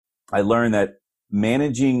I learned that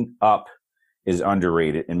managing up is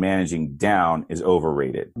underrated and managing down is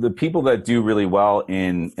overrated. The people that do really well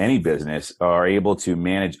in any business are able to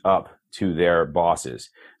manage up to their bosses.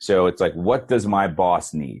 So it's like, what does my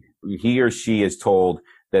boss need? He or she is told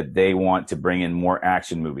that they want to bring in more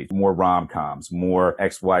action movies, more rom-coms, more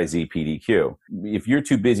XYZ PDQ. If you're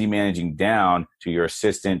too busy managing down to your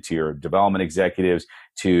assistant, to your development executives,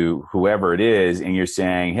 to whoever it is, and you're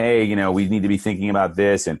saying, hey, we need to be thinking about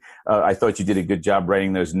this, and I thought you did a good job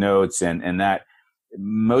writing those notes, and that,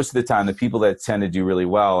 most of the time, the people that tend to do really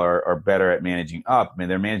well are better at managing up. I mean,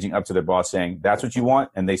 they're managing up to their boss saying, that's what you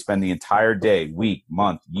want, and they spend the entire day, week,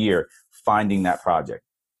 month, year finding that project.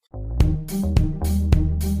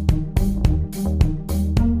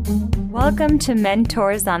 Welcome to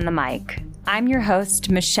Mentors on the Mic. I'm your host,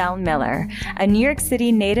 Michelle Miller, a New York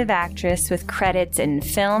City native actress with credits in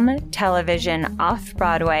film, television,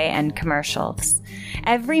 off-Broadway, and commercials.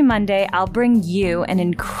 Every Monday, I'll bring you an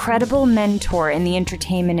incredible mentor in the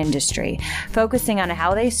entertainment industry, focusing on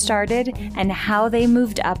how they started and how they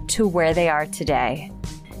moved up to where they are today.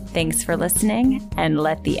 Thanks for listening, and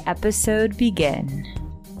let the episode begin.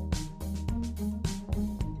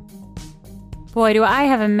 Boy, do I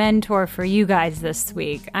have a mentor for you guys this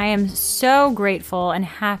week. I am so grateful and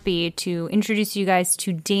happy to introduce you guys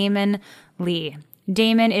to Damon Lee.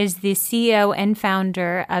 Damon is the CEO and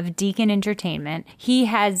founder of Deacon Entertainment. He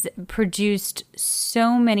has produced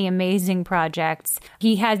so many amazing projects.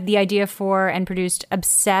 He had the idea for and produced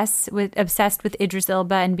Obsessed with Idris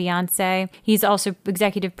Elba and Beyonce. He's also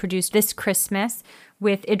executive produced This Christmas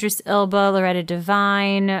with Idris Elba, Loretta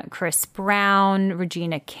Devine, Chris Brown,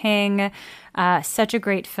 Regina King. Such a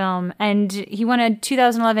great film. And he won a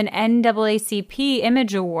 2011 NAACP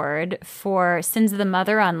Image Award for Sins of the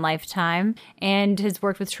Mother on Lifetime, and has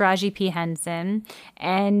worked with Taraji P. Henson.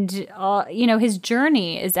 And, his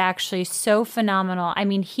journey is actually so phenomenal. I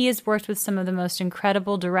mean, he has worked with some of the most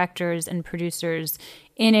incredible directors and producers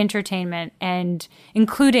in entertainment, and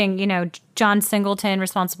including, John Singleton,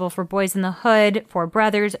 responsible for Boys in the Hood, Four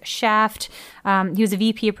Brothers, Shaft. He was a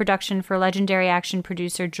VP of production for legendary action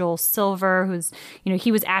producer Joel Silver, who's,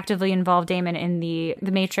 he was actively involved, Damon, in the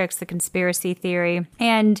Matrix, The Conspiracy Theory.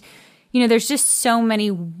 And, there's just so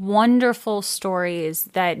many wonderful stories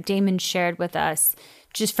that Damon shared with us,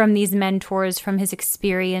 just from these mentors, from his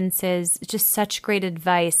experiences, just such great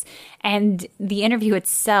advice. And the interview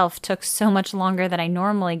itself took so much longer than I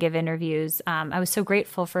normally give interviews. I was so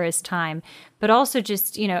grateful for his time. But also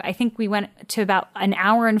just, I think we went to about an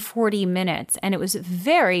hour and 40 minutes, and it was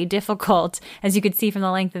very difficult, as you could see from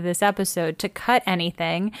the length of this episode, to cut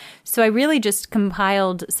anything. So I really just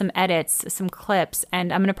compiled some edits, some clips,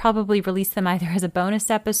 and I'm going to probably release them either as a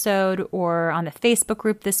bonus episode or on the Facebook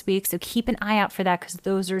group this week. So keep an eye out for that, because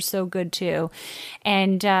those are so good too.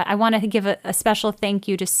 And I want to give a special thank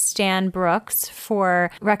you to Stan Brooks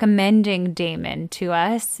for recommending Damon to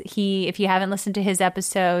us. If you haven't listened to his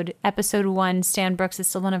episode 1, Stan Brooks is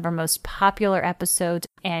still one of our most popular episodes.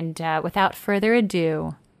 And without further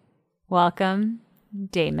ado, welcome,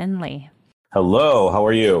 Damon Lee. Hello, how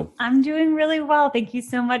are you? I'm doing really well. Thank you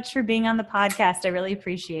so much for being on the podcast. I really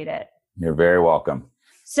appreciate it. You're very welcome.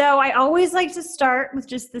 So I always like to start with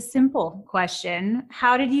just the simple question.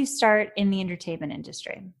 How did you start in the entertainment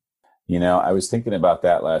industry? I was thinking about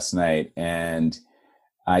that last night, and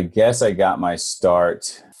I guess I got my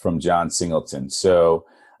start from John Singleton. So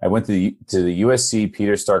I went to the USC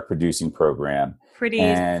Peter Stark producing program.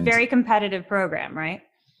 Very competitive program, right?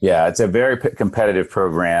 Yeah, it's a very competitive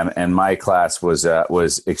program, and my class was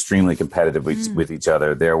extremely competitive with each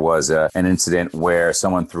other. There was an incident where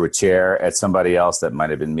someone threw a chair at somebody else. That might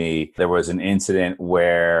have been me. There was an incident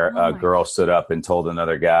where a girl stood up and told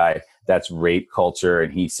another guy, "That's rape culture,"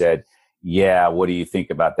 and he said, "Yeah, what do you think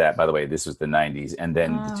about that?" By the way, this was the 90s. And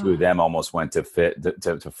then the two of them almost went to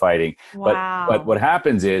fighting. Wow. But what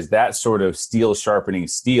happens is that sort of steel sharpening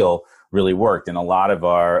steel really worked. And a lot of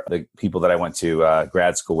the people that I went to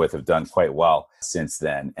grad school with have done quite well since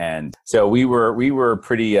then. And so we were a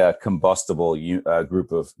pretty combustible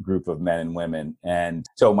group of men and women. And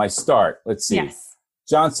so my start, let's see. Yes.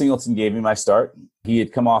 John Singleton gave me my start. He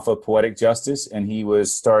had come off of Poetic Justice, and he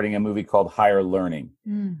was starting a movie called Higher Learning.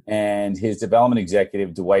 And his development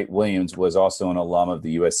executive, Dwight Williams, was also an alum of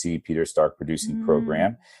the USC Peter Stark producing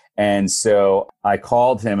program. And so I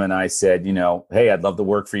called him and I said, hey, I'd love to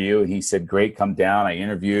work for you. And he said, great, come down. I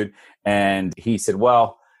interviewed. And he said,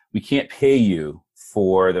 well, we can't pay you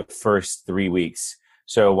for the first 3 weeks.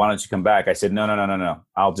 So why don't you come back? I said, no.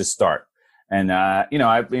 I'll just start. And,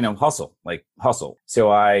 hustle.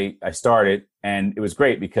 So I started, and it was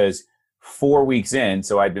great because 4 weeks in,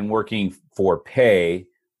 so I'd been working for pay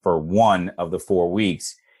for one of the 4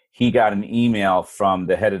 weeks, he got an email from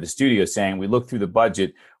the head of the studio saying, we looked through the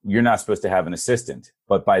budget. You're not supposed to have an assistant.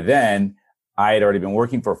 But by then, I had already been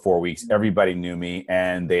working for 4 weeks. Everybody knew me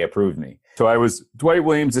and they approved me. So I was Dwight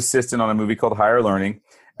Williams' assistant on a movie called Higher Learning.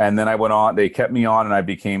 And then I went on, they kept me on and I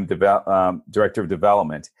became director of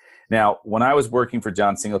development. Now, when I was working for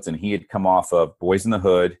John Singleton, he had come off of Boys in the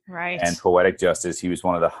Hood and Poetic Justice. He was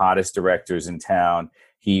one of the hottest directors in town.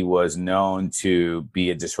 He was known to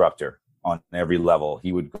be a disruptor on every level.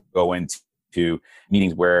 He would go into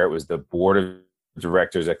meetings where it was the board of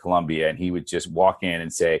directors at Columbia, and he would just walk in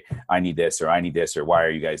and say, I need this, or why are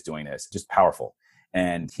you guys doing this? Just powerful.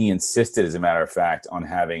 And he insisted, as a matter of fact, on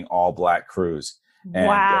having all black crews.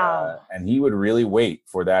 And, and he would really wait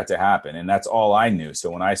for that to happen. And that's all I knew.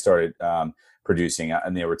 So when I started producing,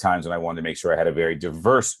 and there were times when I wanted to make sure I had a very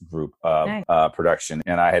diverse group of production.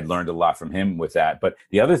 And I had learned a lot from him with that. But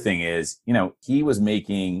the other thing is, you know, he was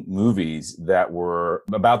making movies that were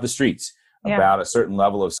about the streets, about a certain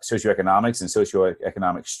level of socioeconomics and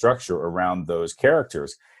socioeconomic structure around those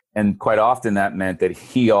characters. And quite often that meant that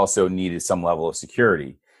he also needed some level of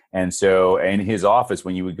security. And so in his office,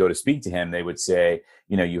 when you would go to speak to him, they would say,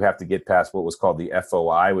 you know, you have to get past what was called the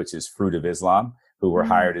FOI, which is Fruit of Islam, who were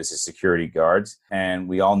hired as his security guards. And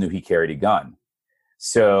we all knew he carried a gun.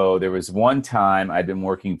 So there was one time I'd been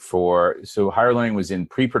working so Higher Learning was in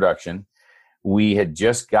pre-production. We had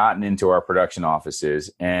just gotten into our production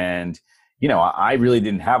offices, and you know, I really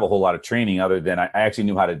didn't have a whole lot of training other than I actually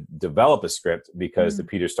knew how to develop a script because the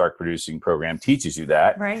Peter Stark producing program teaches you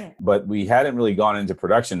that. Right. But we hadn't really gone into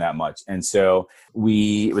production that much. And so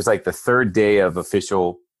it was like the third day of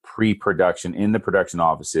official pre-production in the production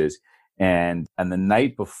offices. And the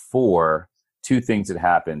night before, two things had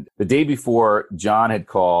happened. The day before, John had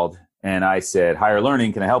called and I said, Higher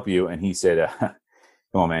Learning, can I help you? And he said, come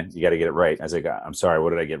on, man, you got to get it right. I was like, I'm sorry, what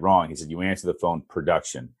did I get wrong? He said, you answer the phone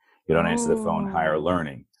production. You don't answer the phone, Higher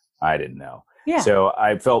Learning. I didn't know. Yeah. So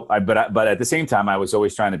I felt, but at the same time, I was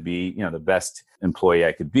always trying to be, you know, the best employee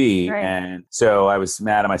I could be. Right. And so I was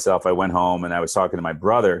mad at myself. I went home and I was talking to my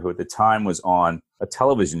brother, who at the time was on a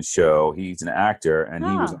television show. He's an actor, and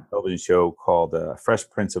he was on a television show called Fresh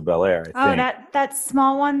Prince of Bel-Air, I think. that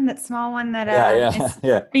small one that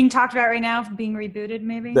is being talked about right now, being rebooted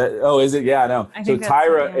maybe. Is it? Yeah, no. So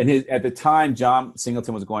Tyra, at the time, John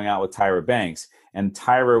Singleton was going out with Tyra Banks. And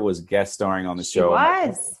Tyra was guest starring on the show.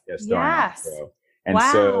 She was. And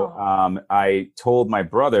so I told my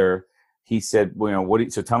brother, he said, well, you know,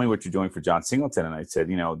 so tell me what you're doing for John Singleton. And I said,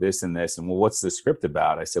 you know, this and this. And well, what's the script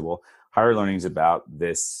about? I said, well, Higher Learning is about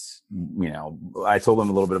this. You know, I told him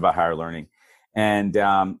a little bit about Higher Learning. And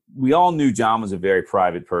we all knew John was a very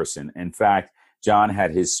private person. In fact, John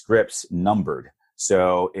had his scripts numbered.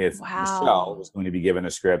 So if Michelle was going to be given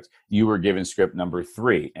a script, you were given script number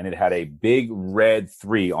 3, and it had a big red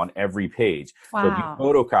 3 on every page. Wow. So if you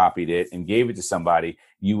photocopied it and gave it to somebody,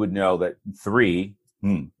 you would know that 3,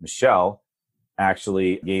 Michelle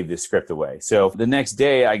actually gave this script away. So the next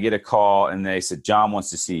day I get a call and they said, John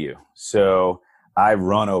wants to see you. So I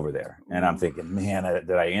run over there and I'm thinking, man,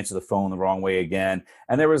 did I answer the phone the wrong way again?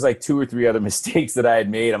 And there was like 2 or 3 other mistakes that I had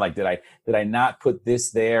made. I'm like, did I not put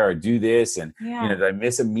this there or do this? And you know, did I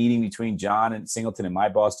miss a meeting between John and Singleton and my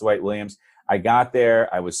boss, Dwight Williams? I got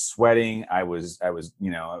there. I was sweating. I was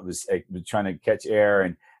trying to catch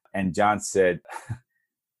air. And John said,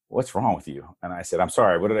 what's wrong with you? And I said, I'm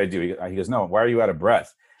sorry. What did I do? He goes, no, why are you out of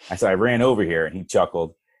breath? I said, I ran over here. And he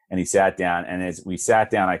chuckled and he sat down. And as we sat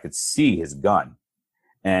down, I could see his gun.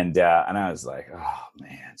 And I was like, oh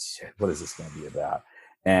man, shit, what is this going to be about?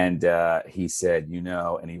 And he said, you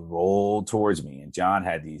know, and he rolled towards me, and John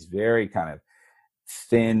had these very kind of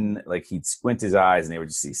thin, like he'd squint his eyes and they were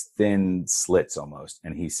just these thin slits almost.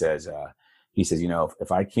 And he says, you know,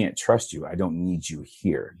 if I can't trust you, I don't need you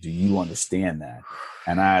here. Do you understand that?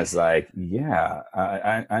 And I was like, yeah,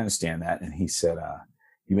 I understand that. And he said,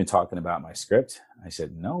 you've been talking about my script? I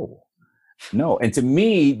said, no. And to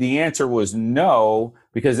me, the answer was no,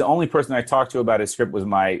 because the only person I talked to about his script was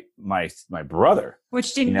my brother.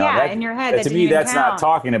 Which didn't, in your head. To me, that's not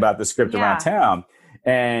talking about the script around town.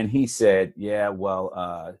 And he said, yeah,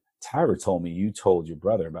 well, Tyra told me you told your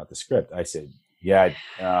brother about the script. I said, yeah,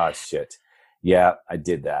 shit. Yeah, I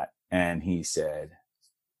did that. And he said,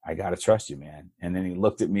 I got to trust you, man. And then he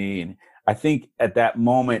looked at me, and I think at that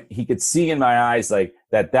moment he could see in my eyes like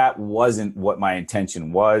that wasn't what my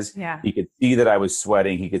intention was. Yeah. He could see that I was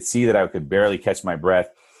sweating. He could see that I could barely catch my breath.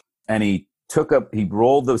 And he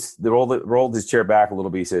rolled his chair back a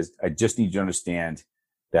little bit. He says, I just need you to understand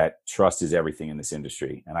that trust is everything in this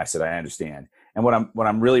industry. And I said, I understand. And what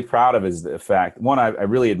I'm really proud of is the fact, one, I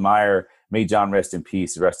really admire may John rest in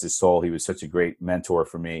peace, rest his soul. He was such a great mentor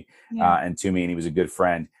for me and to me, and he was a good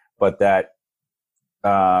friend. But that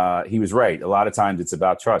he was right. A lot of times it's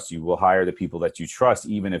about trust. You will hire the people that you trust,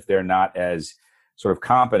 even if they're not as sort of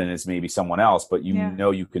competent as maybe someone else, but you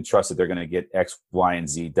know you can trust that they're going to get X, Y, and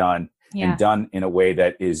Z done and done in a way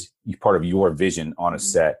that is part of your vision on a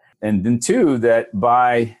set. And then two, that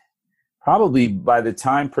probably by the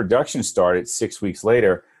time production started 6 weeks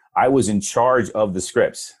later, I was in charge of the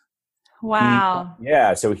scripts. Wow.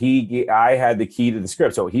 So I had the key to the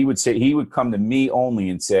script. So he would come to me only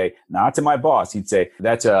and say, not to my boss. He'd say,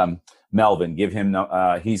 that's Melvin, give him,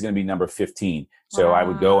 he's going to be number 15. So I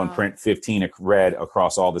would go and print 15 red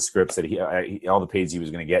across all the scripts that all the pages he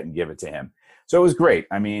was going to get and give it to him. So it was great.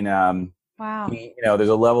 I mean, wow. There's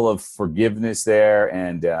a level of forgiveness there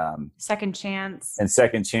and second chance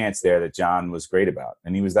there that John was great about.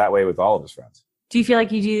 And he was that way with all of his friends. Do you feel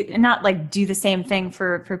like you do not like do the same thing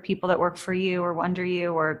for people that work for you or under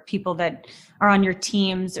you or people that are on your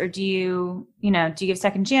teams? Or do you give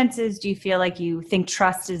second chances? Do you feel like you think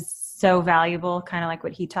trust is so valuable, kind of like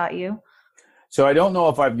what he taught you? So I don't know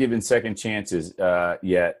if I've given second chances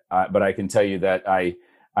yet, but I can tell you that I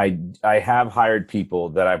have hired people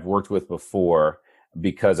that I've worked with before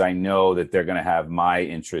because I know that they're going to have my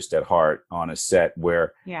interest at heart on a set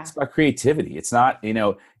where it's about creativity. It's not,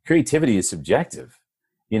 creativity is subjective.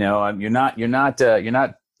 You're not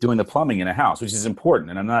doing the plumbing in a house, which is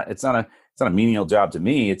important. And it's not a menial job to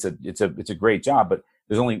me. It's a great job, but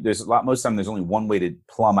most of the time there's only one way to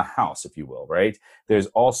plumb a house, if you will, right? There's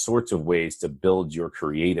all sorts of ways to build your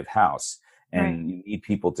creative house. And you need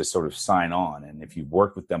people to sort of sign on. And if you've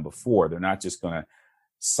worked with them before, they're not just going to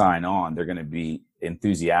sign on. They're going to be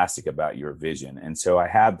enthusiastic about your vision. And so I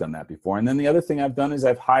have done that before. And then the other thing I've done is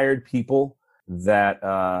I've hired people that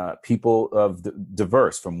people of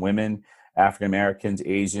diverse, from women, African Americans,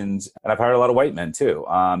 Asians, and I've hired a lot of white men too.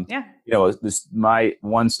 My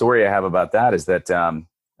one story I have about that is that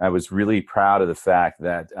I was really proud of the fact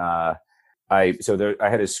that I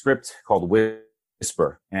had a script called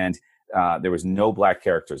Whisper, and there was no black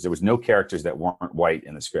characters. There was no characters that weren't white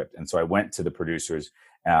in the script. And so I went to the producers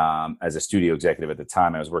as a studio executive at the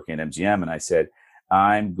time. I was working at MGM, and I said,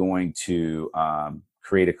 I'm going to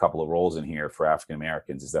create a couple of roles in here for African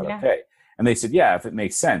Americans. Is that okay? And they said, yeah, if it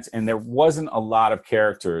makes sense. And there wasn't a lot of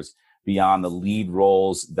characters beyond the lead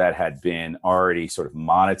roles that had been already sort of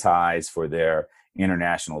monetized for their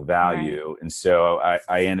international value. Right. And so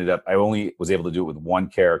I only was able to do it with one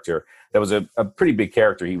character that was a pretty big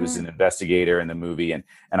character. He was an investigator in the movie, and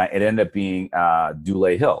it ended up being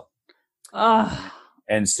Dule Hill. Oh.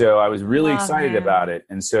 And so I was really excited about it.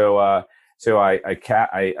 And so I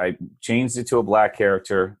changed it to a black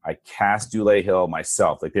character. I cast Dule Hill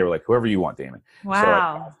myself. Like they were like, whoever you want, Damon. Wow. So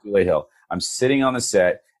I cast Dule Hill. I'm sitting on the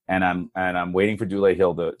set and I'm waiting for Dule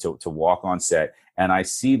Hill to walk on set. And I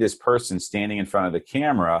see this person standing in front of the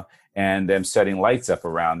camera and them setting lights up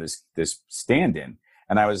around this stand-in.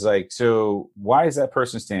 And I was like, so why is that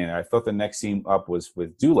person standing there? I thought the next scene up was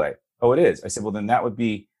with Dule. Oh, it is. I said, well, then that would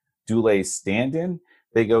be Dule's stand-in.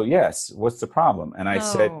 They go, yes. What's the problem? And I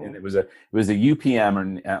said, and it was a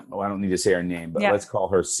UPM, or I don't need to say her name, but let's call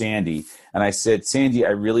her Sandy. And I said, Sandy, I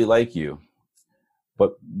really like you,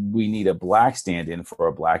 but we need a black stand-in for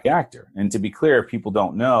a black actor. And to be clear, people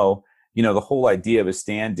don't know, the whole idea of a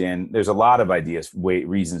stand-in. There's a lot of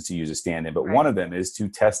reasons to use a stand-in, but one of them is to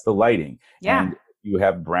test the lighting. Yeah. And you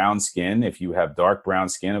have brown skin. If you have dark brown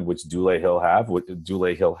skin, of which Dule Hill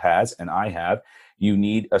has, and I have, you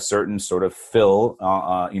need a certain sort of fill,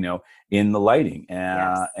 in the lighting.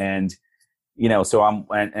 And so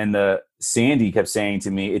the Sandy kept saying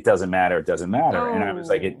to me, it doesn't matter. It doesn't matter. Oh. And I was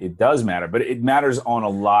like, it does matter, but it matters on a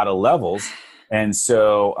lot of levels. And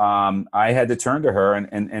so I had to turn to her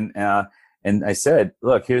and I said,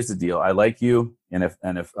 look, here's the deal. I like you.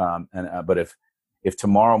 But if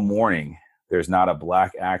tomorrow morning there's not a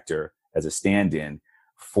black actor as a stand-in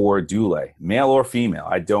for Dule, male or female,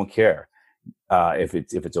 I don't care. If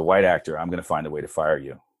it's a white actor, I'm going to find a way to fire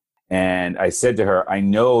you. And I said to her, I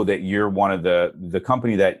know that you're one of the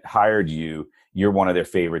company that hired you. You're one of their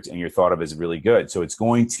favorites and you're thought of as really good. So I'm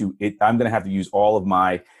going to have to use all of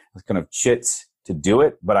my kind of chits to do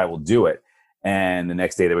it, but I will do it. And the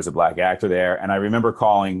next day there was a black actor there. And I remember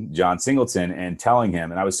calling John Singleton and telling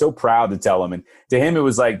him, and I was so proud to tell him. And to him, it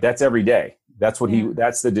was like, that's every day. That's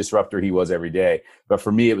that's the disruptor he was every day. But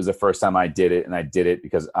for me, it was the first time I did it, and I did it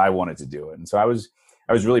because I wanted to do it. And so I was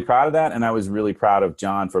really proud of that. And I was really proud of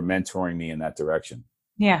John for mentoring me in that direction.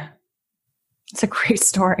 Yeah. It's a great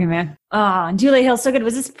story, man. Oh, Dule Hill, so good.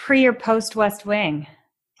 Was this pre or post West Wing?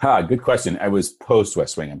 Good question. I was post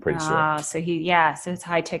West Wing, I'm pretty sure. So it's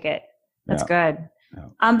high ticket. That's Yeah. good.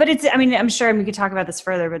 Yeah. But it's, I mean, I'm sure we could talk about this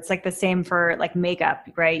further, but it's like the same for like makeup,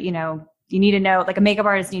 right? You know, you need to know, like a makeup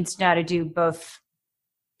artist needs to know how to do both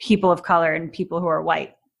people of color and people who are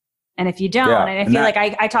white. And if you don't, Yeah. and I And feel that,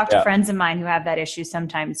 like I talk to yeah. friends of mine who have that issue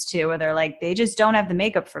sometimes too, where they're like, they just don't have the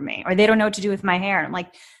makeup for me, or they don't know what to do with my hair. And I'm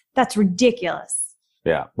like, that's ridiculous.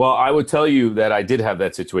 Yeah. Well, I would tell you that I did have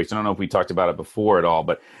that situation. I don't know if we talked about it before at all,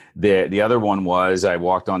 but the other one was I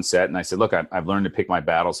walked on set and I said, look, I've learned to pick my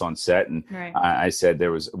battles on set. And Right. I said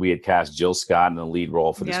we had cast Jill Scott in the lead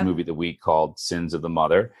role for this movie of the week called Sins of the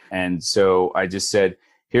Mother. And so I just said,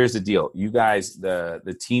 here's the deal. You guys,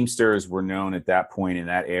 the Teamsters were known at that point in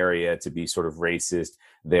that area to be sort of racist.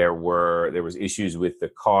 There was issues with the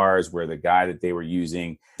cars where the guy that they were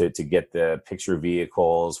using to get the picture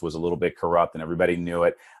vehicles was a little bit corrupt and everybody knew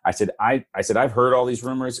it. I said, I've heard all these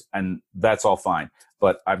rumors and that's all fine.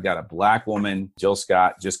 But I've got a black woman, Jill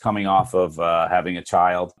Scott, just coming off of having a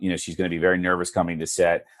child. You know, she's going to be very nervous coming to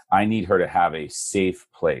set. I need her to have a safe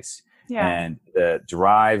place. Yeah. And the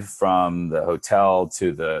drive from the hotel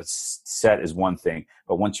to the set is one thing.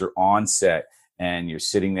 But once you're on set and you're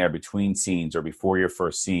sitting there between scenes or before your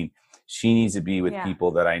first scene, she needs to be with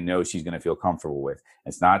people that I know she's going to feel comfortable with.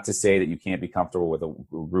 It's not to say that you can't be comfortable with a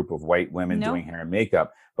group of white women doing hair and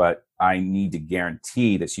makeup, but I need to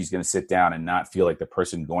guarantee that she's going to sit down and not feel like the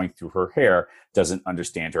person going through her hair doesn't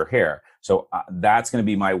understand her hair. So that's going to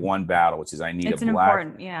be my one battle, which is I need a black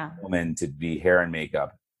woman to be hair and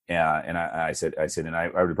makeup. And I said, and I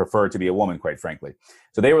would prefer it to be a woman, quite frankly.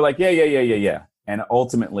 So they were like, yeah. And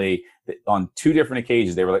ultimately, on 2 different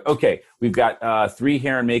occasions, they were like, okay, we've got 3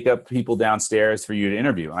 hair and makeup people downstairs for you to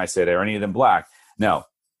interview. And I said, are any of them black? No.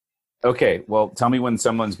 Okay, well, tell me when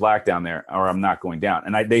someone's black down there or I'm not going down.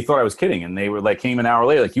 And they thought I was kidding. And they were like, came an hour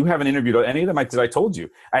later, like, you haven't interviewed any of them? I told you.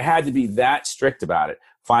 I had to be that strict about it.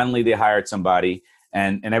 Finally, they hired somebody.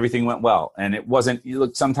 And everything went well. And it wasn't, you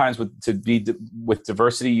look, sometimes with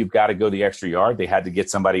diversity, you've got to go the extra yard. They had to get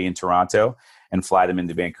somebody in Toronto and fly them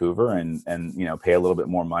into Vancouver and you know, pay a little bit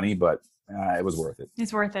more money, but it was worth it.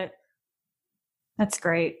 It's worth it. That's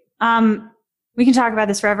great. We can talk about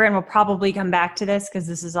this forever and we'll probably come back to this because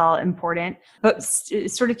this is all important, but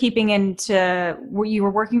sort of keeping into where you were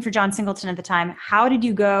working for John Singleton at the time. How did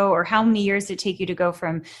you go, or how many years did it take you to go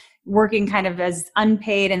from working kind of as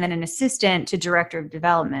unpaid and then an assistant to director of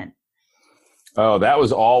development? Oh, that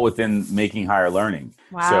was all within Making Higher Learning.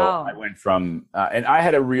 Wow. So I went from, and I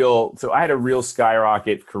had a real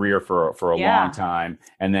skyrocket career for a long time.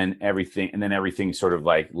 And then everything sort of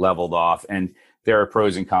like leveled off. And there are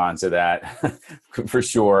pros and cons to that for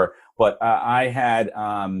sure. But I had,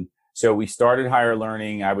 so we started Higher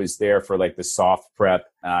Learning. I was there for like the soft prep.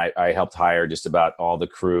 I helped hire just about all the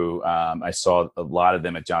crew. I saw a lot of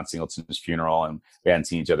them at John Singleton's funeral, and we hadn't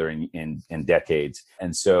seen each other in decades.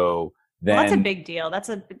 And so then, that's a big deal. That's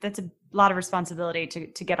a lot of responsibility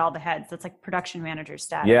to get all the heads. That's like production manager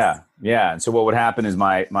status. Yeah. And so what would happen is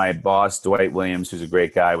my boss, Dwight Williams, who's a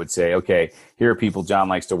great guy, would say, okay, here are people John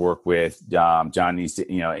likes to work with. John needs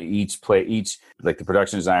to, you know, each like the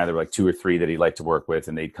production designer, there were like 2 or 3 that he'd like to work with,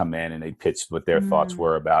 and they'd come in and they'd pitch what their thoughts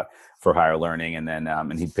were about for Higher Learning. And then,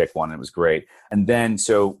 and he'd pick one, and it was great. And then,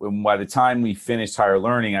 so by the time we finished Higher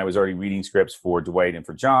Learning, I was already reading scripts for Dwight and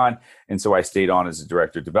for John. And so I stayed on as a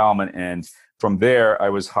director of development. And from there, I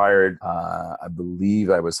was hired, I believe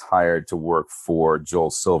I was hired to work for Joel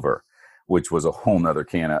Silver, which was a whole nother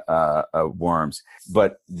can of worms.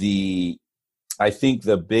 But I think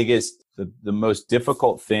the most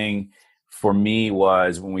difficult thing for me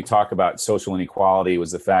was, when we talk about social inequality,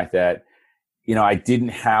 was the fact that, you know, I didn't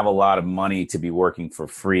have a lot of money to be working for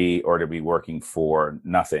free or to be working for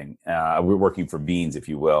nothing. We're working for beans, if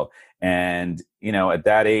you will. And, you know, at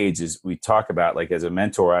that age, as we talk about, like as a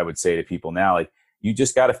mentor, I would say to people now, like, you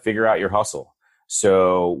just got to figure out your hustle.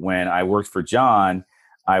 So when I worked for John,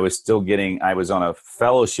 I was on a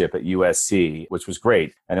fellowship at USC, which was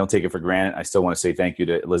great. I don't take it for granted. I still want to say thank you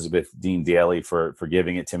to Elizabeth Dean Daly for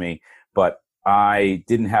giving it to me. But I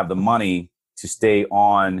didn't have the money to stay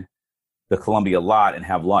on the Columbia lot and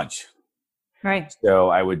have lunch. Right. So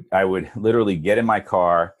I would literally get in my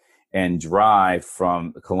car and drive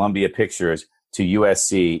from Columbia Pictures to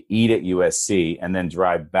USC, eat at USC, and then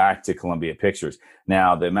drive back to Columbia Pictures.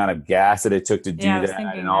 Now, the amount of gas that it took to do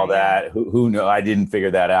that and all that, who knows? I didn't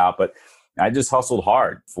figure that out, but I just hustled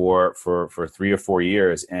hard for 3 or 4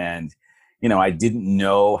 years. And, you know, I didn't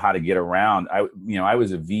know how to get around. I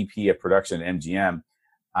was a VP of production at MGM,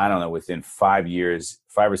 I don't know, within 5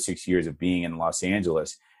 or 6 years of being in Los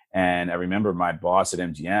Angeles. And I remember my boss at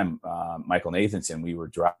MGM, Michael Nathanson, we were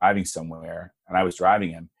driving somewhere and I was driving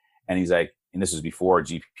him, and he's like, and this was before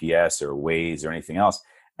GPS or Waze or anything else.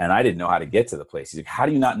 And I didn't know how to get to the place. He's like, how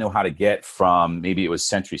do you not know how to get from, maybe it was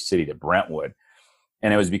Century City to Brentwood?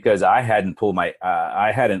 And it was because I hadn't pulled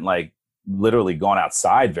I hadn't like literally gone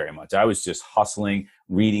outside very much. I was just hustling,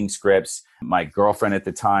 reading scripts. My girlfriend at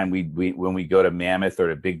the time, when we go to Mammoth or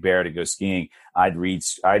to Big Bear to go skiing, I'd read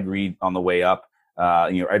on the way up.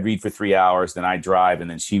 I'd read for 3 hours, then I'd drive, and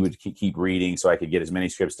then she would keep reading so I could get as many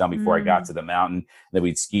scripts done before I got to the mountain. Then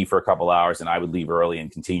we'd ski for a couple hours, and I would leave early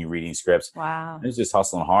and continue reading scripts. Wow. It was just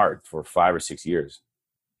hustling hard for 5 or 6 years.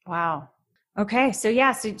 Wow. Okay. So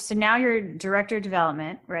yeah, so now you're director of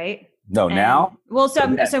development, right? No, now? Well, so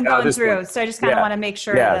I'm going through. Point. So I just kind of want to make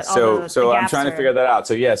sure that all the I'm trying to figure that out.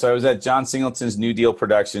 So I was at John Singleton's New Deal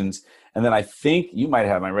Productions. And then I think you might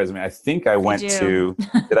have my resume. I think I went to,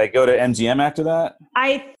 did I go to MGM after that?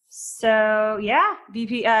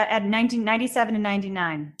 VP at 1997 and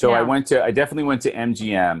 99. So I definitely went to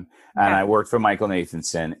MGM and I worked for Michael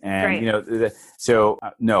Nathanson. And, so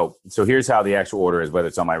here's how the actual order is, whether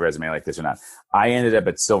it's on my resume like this or not. I ended up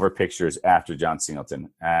at Silver Pictures after John Singleton.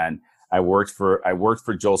 And I worked for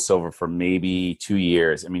Joel Silver for maybe 2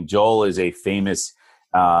 years. I mean, Joel is a famous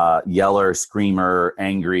yeller, screamer,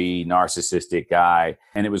 angry, narcissistic guy.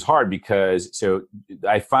 And it was hard because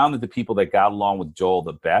I found that the people that got along with Joel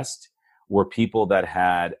the best were people that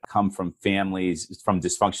had come from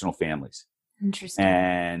dysfunctional families. Interesting.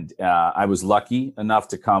 And I was lucky enough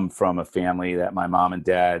to come from a family that my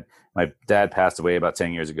dad passed away about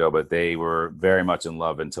 10 years ago, but they were very much in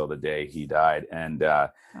love until the day he died.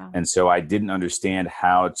 And so I didn't understand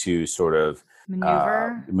how to sort of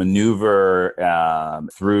maneuver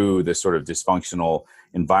through the sort of dysfunctional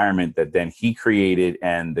environment that then he created,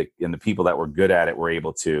 and the people that were good at it were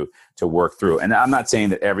able to work through. And I'm not saying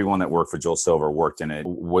that everyone that worked for Joel Silver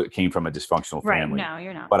came from a dysfunctional family. No,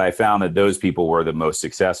 you're not. But I found that those people were the most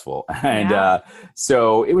successful, and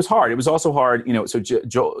so it was hard. It was also hard, So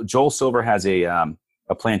Joel Silver has a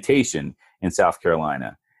plantation in South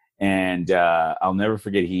Carolina. And I'll never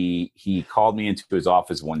forget, he called me into his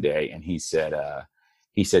office one day and he said,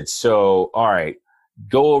 so, all right,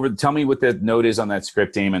 tell me what the note is on that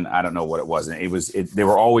script, Damon. I don't know what it was. And they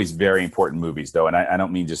were always very important movies though. And I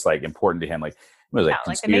don't mean just like important to him, like it was like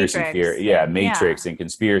conspiracy theory. Yeah. Matrix and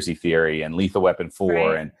conspiracy theory and Lethal Weapon 4.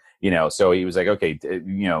 Right. And, so he was like, okay,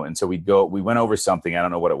 and so we went over something. I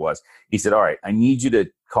don't know what it was. He said, all right, I need you to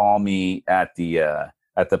call me at the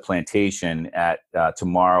plantation at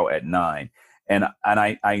tomorrow at 9. And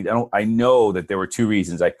I know that there were two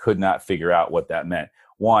reasons I could not figure out what that meant.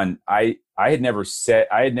 One, I had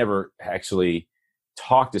never actually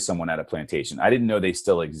talked to someone at a plantation. I didn't know they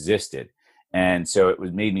still existed. And so it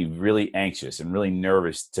made me really anxious and really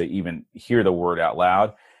nervous to even hear the word out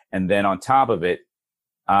loud. And then on top of it,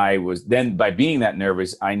 by being that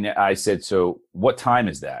nervous, I said, so what time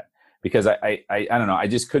is that? Because I don't know, I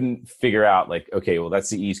just couldn't figure out, like, okay, well, that's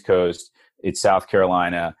the East Coast, it's South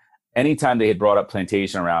Carolina. Anytime they had brought up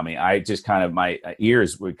plantation around me, I just kind of, my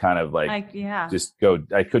ears would kind of just go,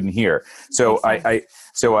 I couldn't hear. So I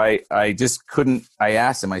just couldn't, I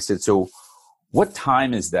asked him, I said, so what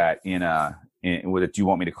time is that do you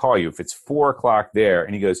want me to call you? If it's 4 o'clock there,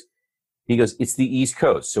 and he goes, it's the East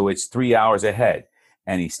Coast, so it's 3 hours ahead.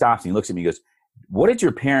 And he stops and he looks at me, he goes, what did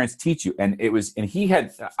your parents teach you? And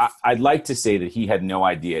I'd like to say that he had no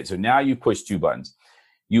idea. So now you push two buttons.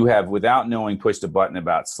 You have, without knowing, pushed a button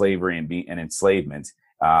about slavery and enslavement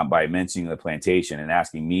by mentioning the plantation and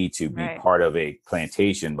asking me to be part of a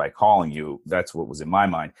plantation by calling you. That's what was in my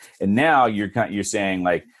mind. And now you're saying,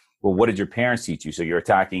 like, well, what did your parents teach you? So you're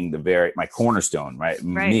attacking my cornerstone, right?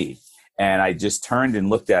 Me. And I just turned and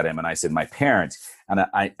looked at him and I said, my parents. And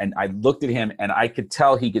I looked at him and I could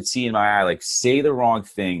tell he could see in my eye, like, say the wrong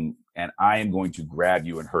thing and I am going to grab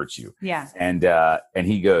you and hurt you. Yeah. And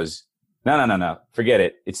he goes, no, forget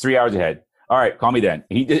it. It's 3 hours ahead. All right, call me then.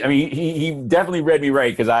 He definitely read me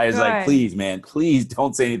right, because I was like, please, man, please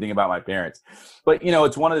don't say anything about my parents. But,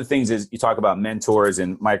 it's one of the things is you talk about mentors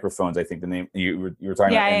and microphones. I think the name you were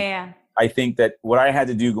talking about. Yeah. I think that what I had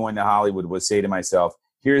to do going to Hollywood was say to myself,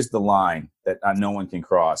 here's the line that no one can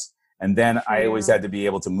cross. And then I always had to be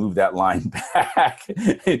able to move that line back,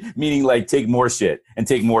 meaning like take more shit and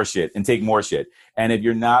take more shit and take more shit. And if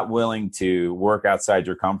you're not willing to work outside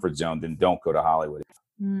your comfort zone, then don't go to Hollywood.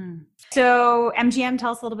 So MGM,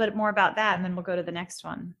 tell us a little bit more about that, and then we'll go to the next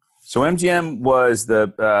one. So MGM was the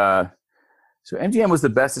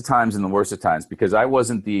best of times and the worst of times, because I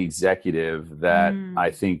wasn't the executive that I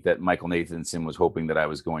think that Michael Nathanson was hoping that I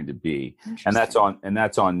was going to be. And that's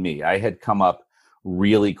on me. I had come up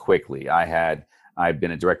really quickly. I'd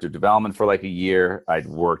been a director of development for like a year. I'd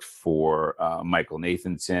worked for Michael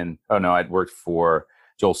Nathanson. I'd worked for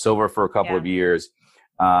Joel Silver for a couple of years.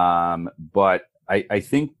 But I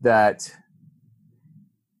think that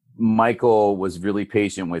Michael was really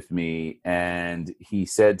patient with me, and he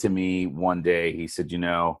said to me one day, he said,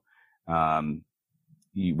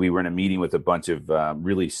 we were in a meeting with a bunch of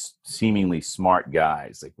really seemingly smart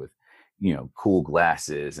guys, like with, cool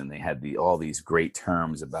glasses, and they had all these great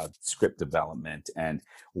terms about script development and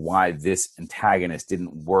why this antagonist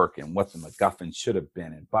didn't work and what the MacGuffin should have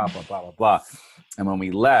been and blah, blah, blah, blah, blah. And when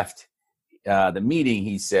we left the meeting,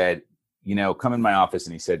 he said, come in my office.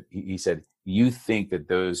 And he said, you think that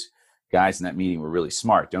those guys in that meeting were really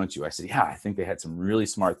smart, don't you? I said, yeah, I think they had some really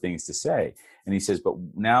smart things to say. And he says, but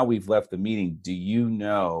now we've left the meeting. Do you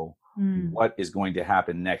know what is going to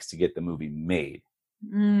happen next to get the movie made?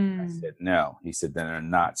 I said, no. He said, then they're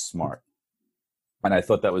not smart. And I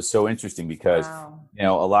thought that was so interesting because, a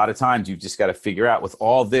lot of times you've just got to figure out with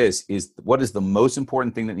all this is what is the most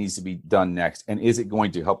important thing that needs to be done next. And is it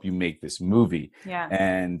going to help you make this movie? Yeah.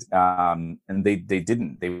 And they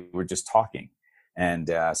didn't, they were just talking. And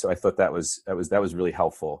so I thought that was really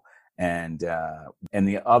helpful. And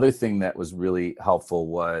the other thing that was really helpful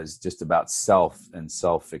was just about self and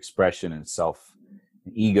self-expression and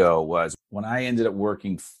self-ego was when I ended up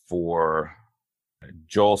working for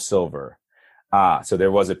Joel Silver. So there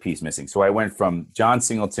was a piece missing. So I went from John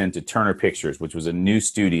Singleton to Turner Pictures, which was a new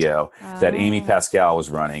studio that Amy Pascal was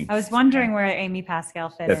running. I was wondering where Amy Pascal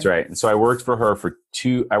fit in. That's right. And so I worked for her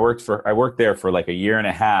I worked there for like a year and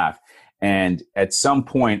a half. And at some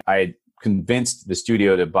point I had convinced the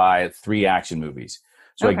studio to buy 3 action movies.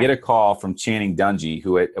 So I get a call from Channing Dungey,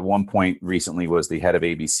 who at one point recently was the head of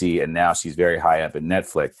ABC, and now she's very high up at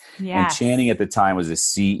Netflix. Yes. And Channing at the time was a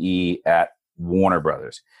CE at Warner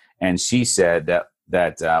Brothers. And she said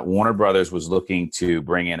that Warner Brothers was looking to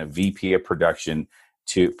bring in a VP of production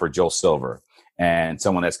for Joel Silver, and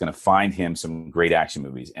someone that's going to find him some great action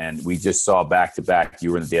movies. And we just saw back to back,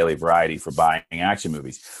 you were in the Daily Variety for buying action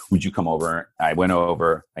movies. Would you come over? I went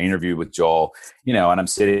over, I interviewed with Joel, and I'm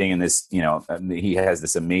sitting in this, he has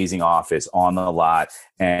this amazing office on the lot,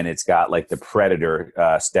 and it's got like the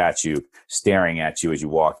Predator statue staring at you as you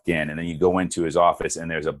walk in. And then you go into his office and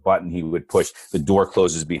there's a button he would push, the door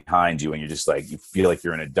closes behind you, and you're just like, you feel like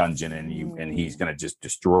you're in a dungeon and he's going to just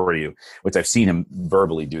destroy you, which I've seen him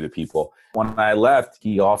verbally do to people. When I left,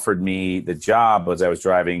 he offered me the job as I was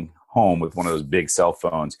driving home with one of those big cell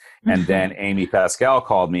phones. And then Amy Pascal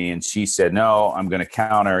called me and she said, no, I'm going to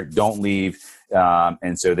counter, don't leave.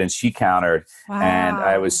 And so then she countered. Wow.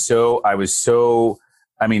 And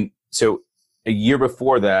so a year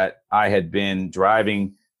before that, I had been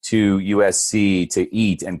driving to USC to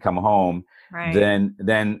eat and come home. Right.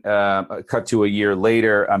 Then cut to a year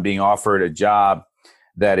later, I'm being offered a job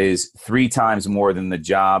that is 3 times more than the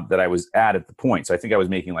job that I was at the point. So I think I was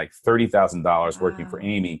making like $30,000 working for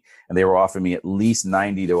Amy, and they were offering me at least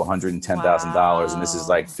 $90,000 to $110,000. And this is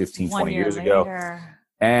like 15, 20 years ago.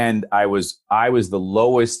 And I was the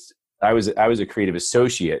lowest. I was a creative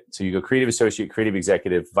associate. So you go creative associate, creative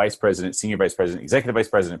executive, vice president, senior vice president, executive vice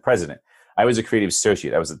president, president. I was a creative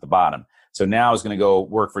associate. I was at the bottom. So now I was going to go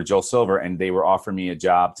work for Joel Silver, and they were offering me a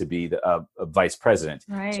job to be a vice president.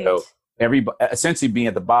 Right. So essentially being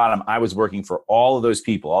at the bottom, I was working for all of those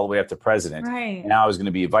people all the way up to president. Right. Now I was going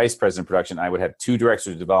to be a vice president of production. I would have 2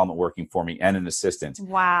 directors of development working for me and an assistant.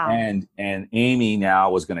 Wow. And Amy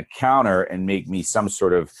now was going to counter and make me some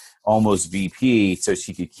sort of almost VP so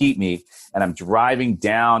she could keep me. And I'm driving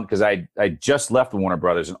down because I just left Warner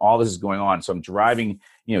Brothers and all this is going on. So I'm driving,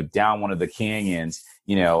 down one of the canyons,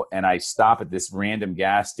 and I stop at this random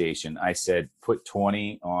gas station. I said, put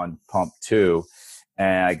 20 on pump 2.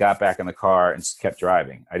 And I got back in the car and kept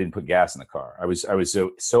driving. I didn't put gas in the car. I was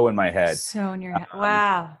so in my head. So in your head.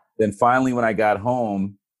 Wow. Then finally, when I got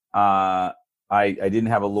home, I didn't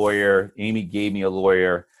have a lawyer. Amy gave me a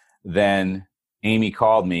lawyer. Then Amy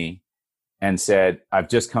called me and said, I've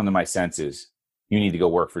just come to my senses. You need to go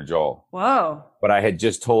work for Joel. Whoa. But I had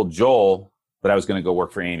just told Joel that I was going to go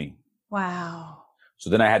work for Amy. Wow. So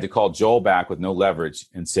then I had to call Joel back with no leverage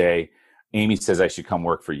and say, Amy says I should come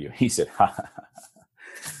work for you. He said,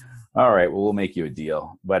 all right, well, we'll make you a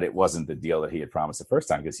deal. But it wasn't the deal that he had promised the first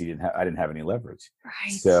time because I didn't have any leverage.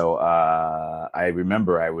 Right. So I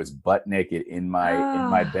remember I was butt naked in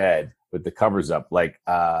my bed with the covers up, like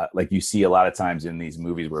you see a lot of times in these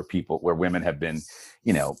movies where women have been,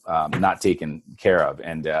 not taken care of,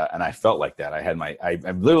 and I felt like that. I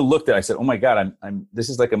literally looked at it, I said, oh my God, this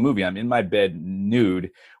is like a movie. I'm in my bed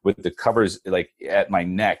nude with the covers like at my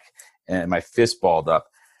neck and my fist balled up.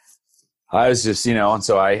 I was just, and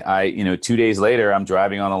so I 2 days later, I'm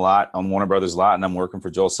driving on Warner Brothers lot, and I'm working for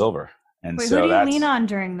Joel Silver. And Wait, who so do you lean on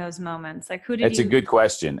during those moments? Like, who did it's you? a good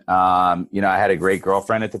question. I had a great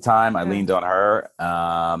girlfriend at the time. I leaned on her.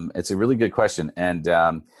 It's a really good question. And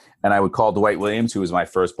I would call Dwight Williams, who was my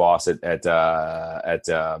first boss at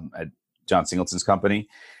John Singleton's company.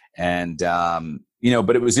 And,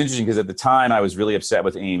 but it was interesting because at the time I was really upset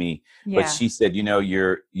with Amy, but she said,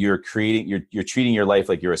 you're treating your life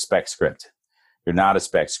like you're a spec script. You're not a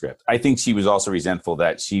spec script. I think she was also resentful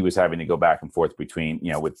that she was having to go back and forth between,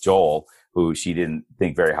 with Joel, who she didn't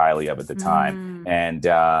think very highly of at the time.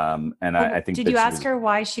 I think. Did you ask her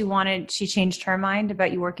why she changed her mind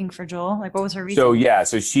about you working for Joel? Like, what was her reason? So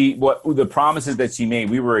the promises that she made,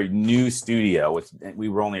 we were a new studio. They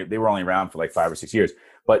were only around for like 5 or 6 years,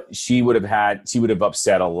 but she would have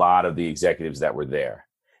upset a lot of the executives that were there.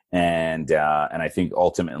 And I think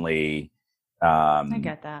ultimately, I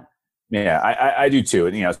get that. Yeah, I do too.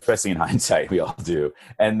 And, especially in hindsight, we all do.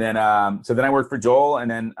 And then, so then I worked for Joel,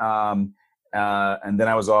 and then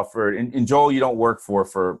I was offered, and Joel, you don't work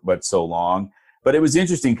for but so long. But it was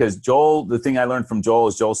interesting because Joel, the thing I learned from Joel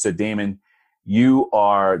is Joel said, Damon, you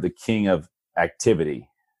are the king of activity.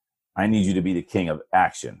 I need you to be the king of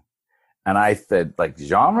action. And I said, like,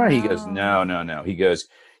 genre? He goes, no. He goes,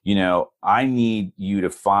 I need you to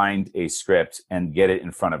find a script and get it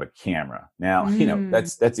in front of a camera. Now,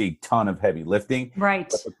 that's a ton of heavy lifting. Right.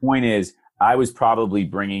 But the point is, I was probably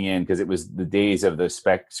bringing in, because it was the days of the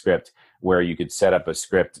spec script where you could set up a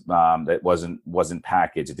script that wasn't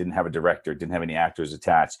packaged. It didn't have a director. It didn't have any actors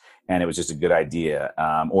attached. And it was just a good idea.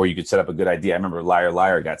 Or you could set up a good idea. I remember Liar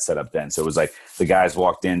Liar got set up then. So it was like the guys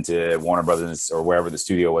walked into Warner Brothers or wherever the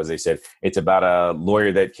studio was. They said, it's about a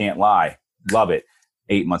lawyer that can't lie. Love it.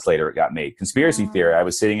 8 months later, it got made. Conspiracy theory. I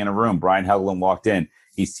was sitting in a room. Brian Helgeland walked in.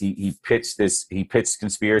 He pitched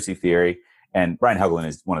conspiracy theory. And Brian Helgeland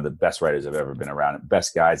is one of the best writers I've ever been around,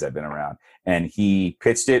 best guys I've been around. And he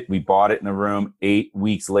pitched it. We bought it in a room. 8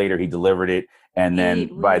 weeks later, he delivered it. And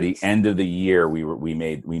then by the end of the year, we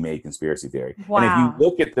made Conspiracy Theory. Wow. And if you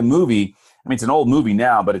look at the movie, I mean, it's an old movie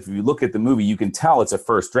now, but if you look at the movie, you can tell it's a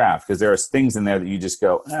first draft because there are things in there that you just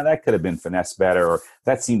go, that could have been finessed better, or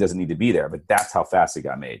that scene doesn't need to be there. But that's how fast it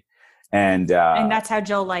got made. And that's how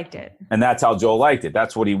Joel liked it. And that's how Joel liked it.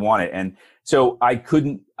 That's what he wanted. And so I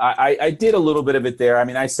did a little bit of it there. I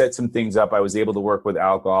mean, I set some things up. I was able to work with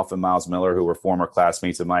Al Goff and Miles Miller, who were former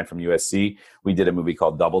classmates of mine from USC. We did a movie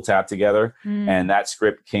called Double Tap together. And that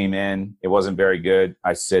script came in. It wasn't very good.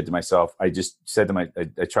 I said to myself, I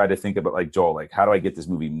tried to think about like Joel, like, how do I get this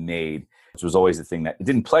movie made? Which was always the thing that it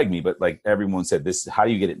didn't plague me, but like everyone said, how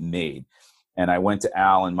do you get it made? And I went to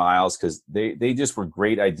Al and Miles because they just were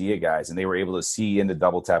great idea guys, and they were able to see into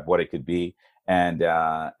Double Tap what it could be. And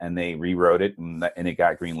they rewrote it, and it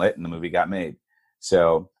got greenlit, and the movie got made.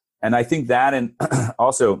 So, and I think that, and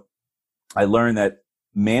also I learned that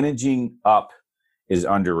managing up is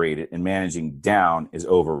underrated and managing down is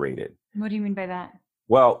overrated. What do you mean by that?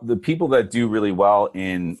 Well, the people that do really well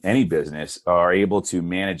in any business are able to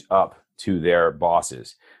manage up to their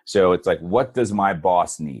bosses. So it's like, what does my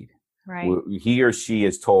boss need? Right. He or she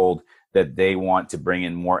is told that they want to bring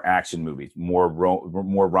in more action movies, more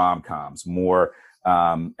rom-coms, more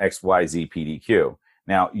XYZ PDQ.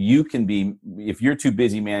 Now, you can be, if you're too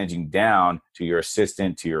busy managing down to your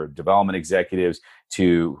assistant, to your development executives,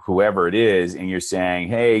 to whoever it is, and you're saying,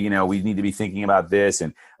 hey, we need to be thinking about this,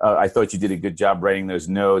 and I thought you did a good job writing those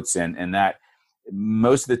notes, and that,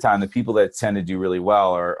 most of the time, the people that tend to do really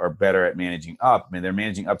well are better at managing up. I mean, they're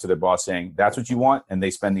managing up to their boss saying, that's what you want, and they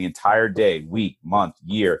spend the entire day, week, month,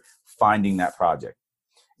 year finding that project.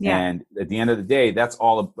 Yeah. And at the end of the day, that's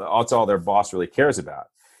all their boss really cares about.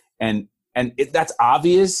 And that's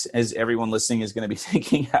obvious, as everyone listening is going to be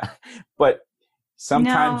thinking, but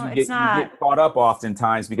sometimes you get caught up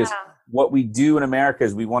oftentimes because what we do in America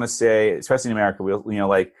is we want to say, especially in America,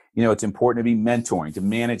 it's important to be mentoring, to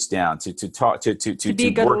manage down, to talk, to be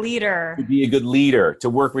a good leader, to be a good leader, to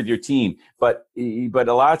work with your team. But a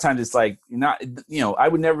lot of times it's like, not, I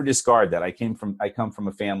would never discard that. I come from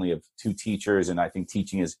a family of 2 teachers, and I think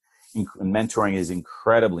mentoring is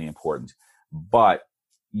incredibly important, but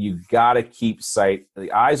you got to keep sight.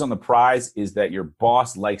 The eyes on the prize is that your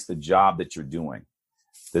boss likes the job that you're doing.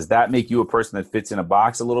 Does that make you a person that fits in a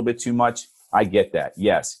box a little bit too much? I get that.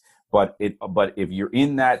 Yes. But if you're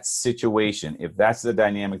in that situation, if that's the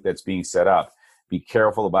dynamic that's being set up, be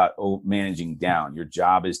careful about managing down. Your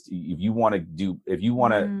job is if you want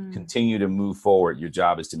to continue to move forward, your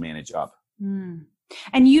job is to manage up. And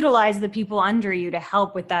utilize the people under you to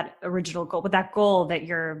help with that original goal, with that goal that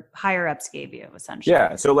your higher ups gave you, essentially.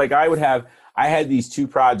 Yeah. So like I had these 2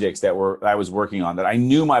 projects that I was working on that I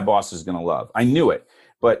knew my boss was going to love. I knew it.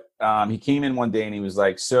 But he came in one day and he was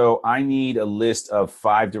like, so I need a list of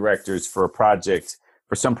 5 directors for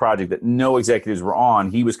some project that no executives were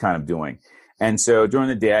on. He was kind of doing. And so during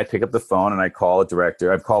the day, I'd pick up the phone and I'd call a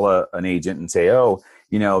director. I'd call an agent and say, oh,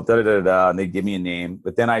 da-da-da-da, and they'd give me a name.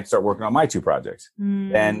 But then I'd start working on my 2 projects.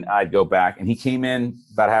 Then I'd go back, and he came in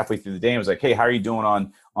about halfway through the day and was like, hey, how are you doing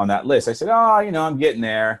on that list? I said, oh, I'm getting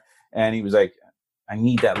there. And he was like, I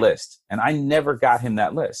need that list. And I never got him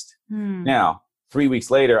that list. Now, 3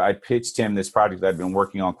 weeks later, I pitched him this project that I'd been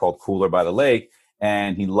working on called Cooler by the Lake,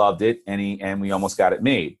 and he loved it, and we almost got it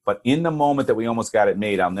made. But in the moment that we almost got it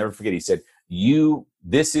made, I'll never forget, he said,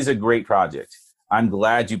 this is a great project. I'm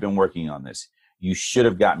glad you've been working on this. You should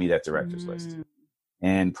have got me that director's list.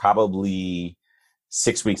 And probably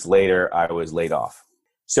 6 weeks later, I was laid off.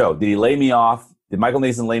 So did he lay me off? Did Michael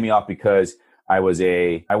Nason lay me off because I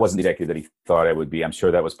wasn't the executive that he thought I would be? I'm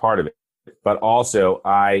sure that was part of it. But also,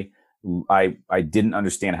 I didn't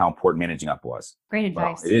understand how important managing up was. Great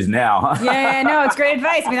advice. Well, it is now. Yeah, no, it's great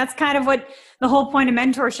advice. I mean, that's kind of what the whole point of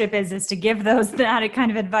mentorship is to give that kind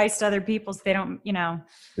of advice to other people so they don't,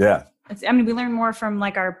 Yeah. We learn more from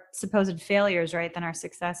like our supposed failures, right, than our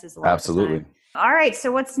successes. Absolutely. All right.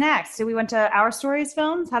 So what's next? So we went to Our Stories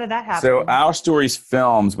Films. How did that happen? So Our Stories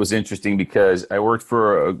Films was interesting because I worked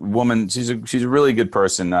for a woman. She's a really good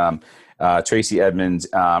person. Tracy Edmonds,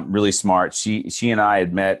 really smart. She and I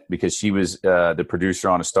had met because she was the producer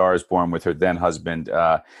on A Star Is Born with her then husband,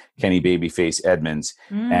 Kenny Babyface Edmonds.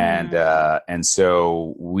 And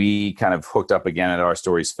so we kind of hooked up again at Our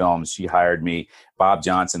Stories Films. She hired me. Bob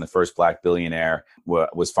Johnson, the first Black billionaire,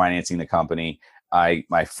 was financing the company.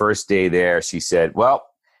 My first day there, she said, well,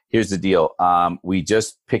 here's the deal. We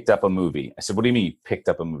just picked up a movie. I said, what do you mean you picked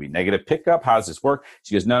up a movie? Negative pickup? How does this work?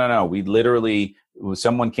 She goes, no. We literally,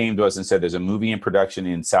 someone came to us and said, there's a movie in production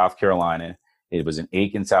in South Carolina. It was in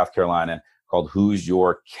Aiken, South Carolina, called Who's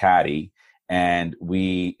Your Caddy? And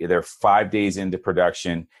they're 5 days into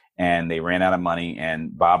production and they ran out of money.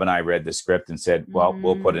 And Bob and I read the script and said, well,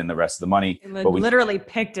 we'll put in the rest of the money. But we literally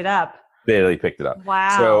picked it up. Barely picked it up.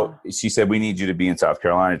 Wow. So she said, we need you to be in South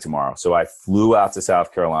Carolina tomorrow. So I flew out to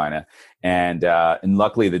South Carolina, and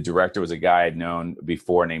luckily the director was a guy I'd known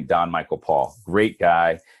before named Don Michael Paul. Great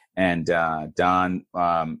guy. And Don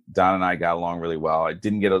and I got along really well. I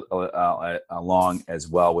didn't get along as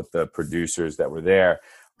well with the producers that were there,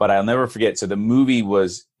 but I'll never forget. So the movie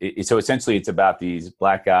was, so essentially it's about these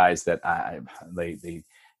Black guys that I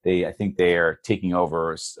think they are taking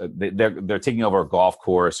over. They're taking over a golf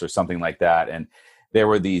course or something like that. And there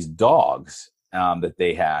were these dogs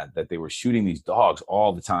that they were shooting these dogs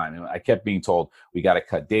all the time. And I kept being told, we got to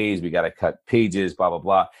cut days, we got to cut pages, blah, blah,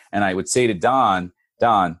 blah. And I would say to Don,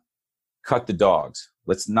 cut the dogs.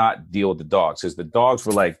 Let's not deal with the dogs. Because the dogs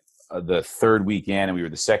were like the 3rd weekend and we were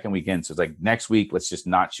the 2nd weekend. So it's like next week, let's just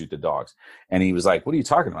not shoot the dogs. And he was like, what are you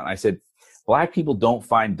talking about? And I said, Black people don't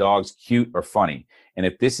find dogs cute or funny. And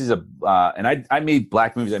if this is and I made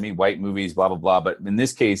Black movies, I made white movies, blah, blah, blah. But in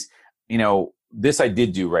this case, this I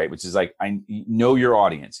did do right, which is like, I know your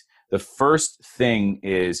audience. The first thing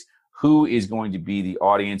is who is going to be the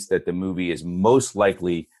audience that the movie is most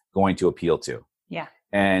likely going to appeal to. Yeah.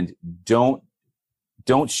 And don't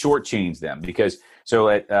shortchange them because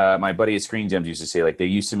my buddy at Screen Gems used to say, like, they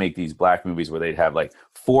used to make these Black movies where they'd have like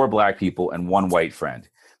 4 Black people and 1 white friend.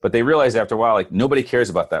 But they realized after a while, like, nobody cares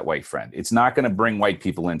about that white friend. It's not going to bring white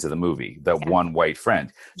people into the movie, one white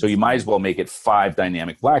friend. So you might as well make it 5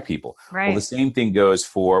 dynamic Black people. Right. Well, the same thing goes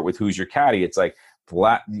with Who's Your Caddy? It's like,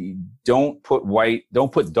 don't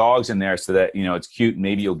put dogs in there so that, it's cute and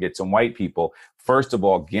maybe you'll get some white people. First of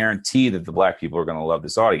all, guarantee that the Black people are going to love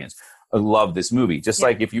this audience, love this movie. Just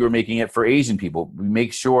like if you were making it for Asian people, we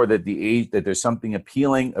make sure that that there's something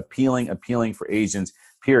appealing for Asians,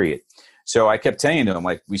 period. So I kept saying to him,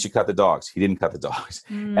 like, we should cut the dogs. He didn't cut the dogs.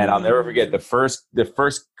 And I'll never forget the first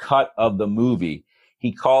cut of the movie.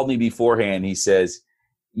 He called me beforehand. He says,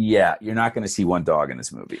 yeah, you're not going to see 1 dog in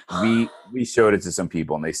this movie. We showed it to some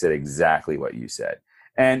people and they said exactly what you said.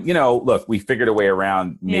 And, look, we figured a way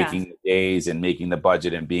around making the days and making the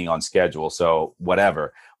budget and being on schedule. So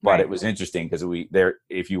whatever. But It was interesting because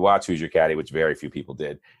if you watch Who's Your Caddy, which very few people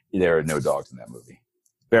did, there are no dogs in that movie.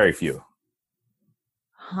 Very few.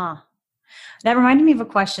 Huh. That reminded me of a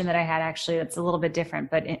question that I had actually that's a little bit different,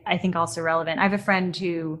 but I think also relevant. I have a friend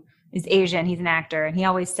who is Asian. He's an actor, and he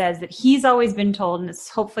always says that he's always been told, and it's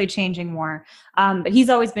hopefully changing more, but he's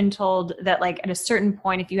always been told that, like, at a certain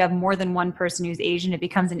point, if you have more than one person who's Asian, it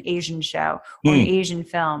becomes an Asian show or an Asian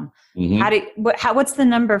film. Mm-hmm. What's the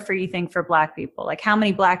number for, you think, for Black people? Like, how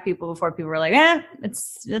many Black people before people were like,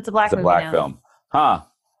 it's a Black movie Black now? film? Huh.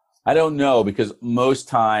 I don't know, because most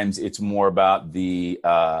times it's more about the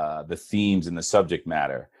themes and the subject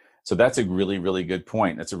matter. So that's a really, really good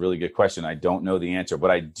point. That's a really good question. I don't know the answer.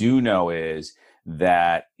 What I do know is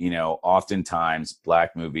that, oftentimes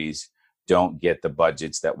Black movies don't get the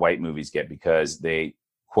budgets that white movies get because they,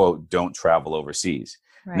 quote, don't travel overseas.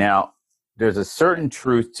 Right. Now, there's a certain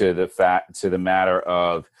truth to the matter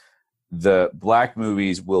of the Black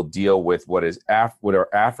movies will deal with what are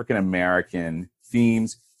African American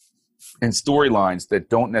themes and storylines that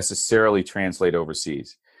don't necessarily translate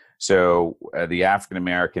overseas. So the African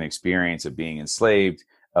American experience of being enslaved,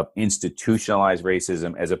 of institutionalized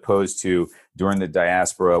racism, as opposed to during the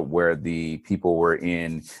diaspora where the people were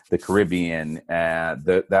in the Caribbean,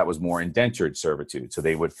 that was more indentured servitude. So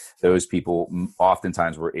those people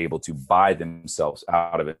oftentimes were able to buy themselves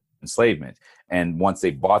out of enslavement. And once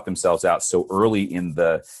they bought themselves out so early in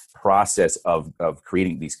the process of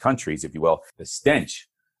creating these countries, if you will, the stench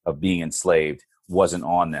of being enslaved wasn't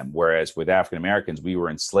on them. Whereas with African Americans, we were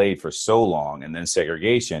enslaved for so long, and then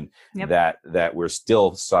segregation, that we're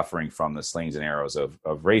still suffering from the slings and arrows of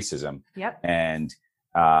racism. Yep. And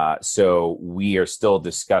so we are still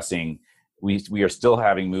discussing, we are still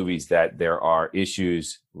having movies that there are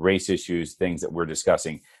issues, race issues, things that we're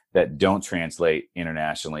discussing that don't translate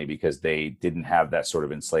internationally because they didn't have that sort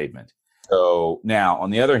of enslavement. So now, on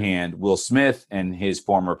the other hand, Will Smith and his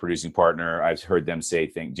former producing partner, I've heard them say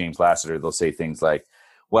James Lasseter, they'll say things like,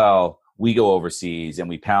 well, we go overseas and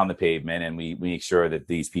we pound the pavement and we make sure that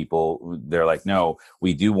these people, they're like, no,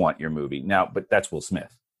 we do want your movie. Now, but that's Will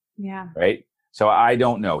Smith. Yeah. Right? So I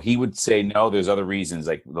don't know. He would say, no, there's other reasons.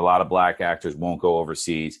 Like a lot of Black actors won't go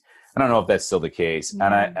overseas. I don't know if that's still the case.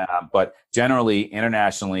 Yeah. But generally,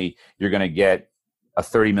 internationally, you're going to get a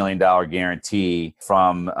 $30 million guarantee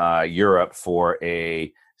from Europe for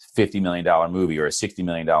a $50 million movie or a $60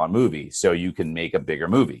 million movie. So you can make a bigger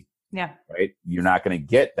movie. Yeah. Right. You're not going to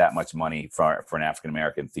get that much money for an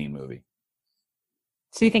African-American theme movie.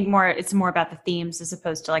 So you think it's more about the themes as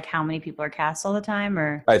opposed to like how many people are cast all the time,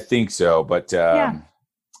 or? I think so. But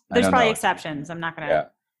there's probably exceptions. We're not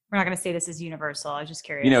going to say this is universal. I was just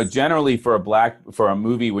curious. Generally for a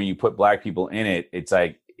movie, when you put Black people in it, it's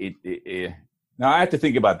like now I have to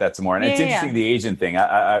think about that some more. And it's interesting, the Asian thing.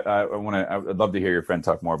 I would love to hear your friend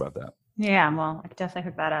talk more about that. Yeah, well, I could definitely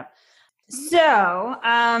hook that up. So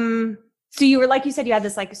you were, like you said, you had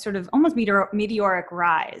this like sort of almost meteoric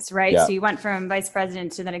rise, right? Yeah. So you went from vice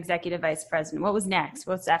president to then executive vice president. What was next?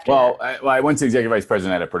 What's after that? I went to executive vice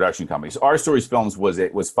president at a production company. So Our Stories Films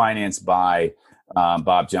was financed by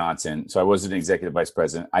Bob Johnson. So I wasn't an executive vice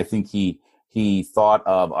president. I think he thought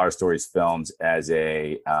of Our Stories Films as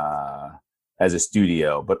a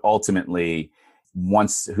studio, but ultimately,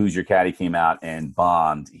 once Who's Your Caddy came out and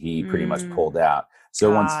bombed, he pretty much pulled out.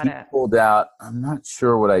 So once he pulled out, I'm not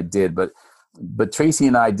sure what I did, but Tracy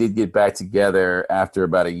and I did get back together after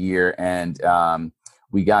about a year, and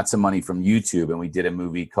we got some money from YouTube, and we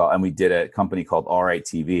did a company called All Right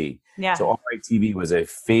TV. Yeah. So All Right TV was a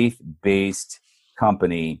faith-based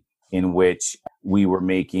company in which we were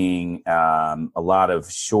making a lot of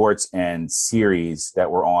shorts and series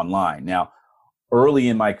that were online. Now, early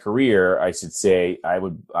in my career, I should say, I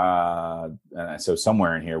would, so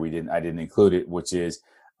somewhere in here I didn't include it, which is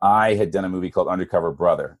I had done a movie called Undercover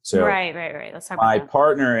Brother. So right. Let's talk about that. My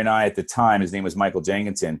partner and I at the time, his name was Michael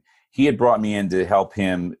Jenkinson, he had brought me in to help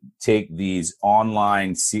him take these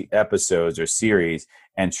online episodes or series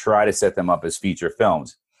and try to set them up as feature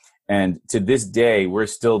films. And to this day, we're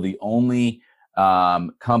still the only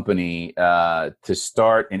company to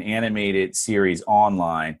start an animated series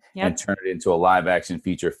online and turn it into a live action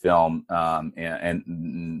feature film,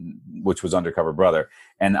 and which was Undercover Brother.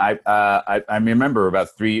 And I remember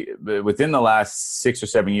within the last 6 or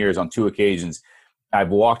 7 years, on 2 occasions, I've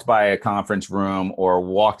walked by a conference room or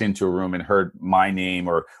walked into a room and heard my name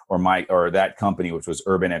or that company, which was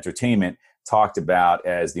Urban Entertainment, talked about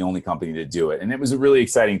as the only company to do it. And it was a really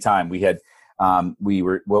exciting time. We had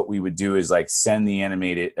what we would do is like send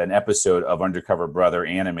an episode of Undercover Brother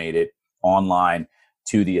animated online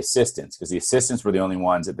to the assistants, because the assistants were the only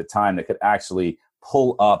ones at the time that could actually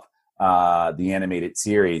pull up the animated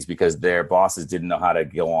series, because their bosses didn't know how to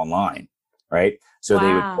go online, right? So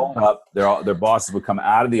they would pull up, their bosses would come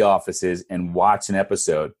out of the offices and watch an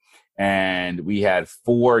episode. And we had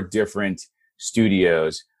 4 different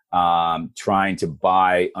studios trying to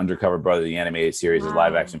buy Undercover Brother, the animated series, as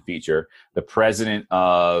live action feature. The president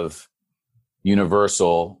of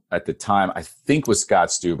Universal at the time, I think, was Scott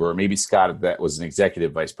Stuber, or maybe Scott that was an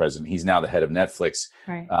executive vice president. He's now the head of Netflix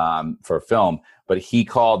for film. but he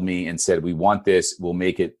called me and said, we want this. We'll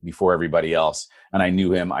make it before everybody else. And I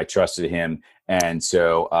knew him. I trusted him. And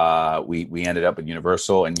so we ended up at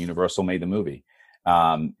Universal, and Universal made the movie.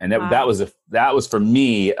 And that was for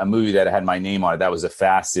me a movie that had my name on it. That was the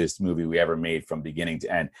fastest movie we ever made from beginning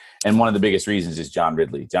to end. And one of the biggest reasons is John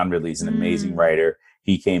Ridley. John Ridley's an amazing writer.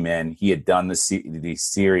 He came in, he had done the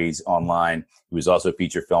series online. He was also a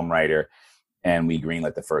feature film writer, and we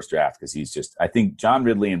greenlit the first draft because I think John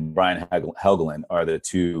Ridley and Brian Helgeland are the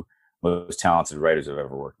two most talented writers I've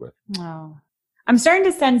ever worked with. Oh. I'm starting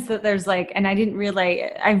to sense that there's and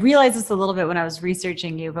I realized this a little bit when I was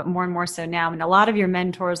researching you, but more and more so now. I mean, a lot of your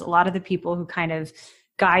mentors, a lot of the people who kind of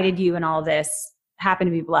guided you in all this happen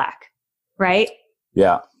to be Black, right?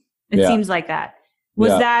 Yeah. It seems like that.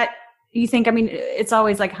 Was that, you think, I mean, it's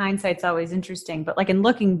always hindsight's always interesting, but in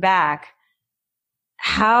looking back,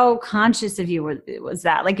 how conscious of you was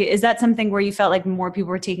that? Is that something where you felt like more people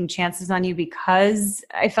were taking chances on you because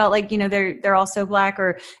I felt like, they're also Black?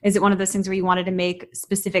 Or is it one of those things where you wanted to make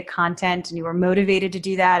specific content and you were motivated to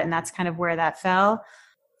do that, and that's kind of where that fell?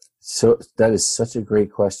 So that is such a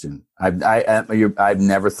great question. I've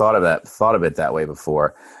never thought of it that way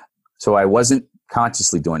before. So I wasn't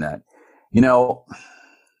consciously doing that.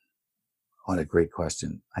 What a great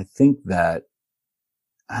question. I think that,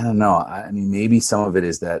 I don't know. I mean, maybe some of it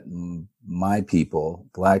is that my people,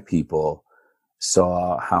 Black people,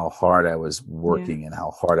 saw how hard I was working and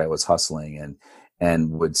how hard I was hustling,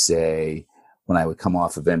 and would say, when I would come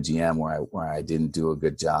off of MGM where I didn't do a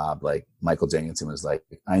good job, like Michael Jenkinson was like,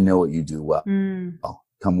 I know what you do well.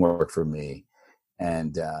 Come work for me.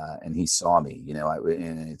 And he saw me,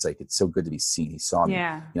 and it's it's so good to be seen. He saw me.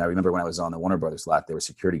 Yeah. I remember when I was on the Warner Brothers lot, there were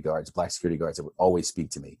security guards, Black security guards that would always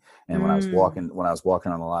speak to me. And when I was walking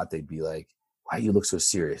on the lot, they'd be like, why do you look so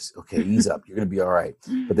serious? Okay, ease up. You're going to be all right.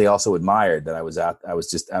 But they also admired that I was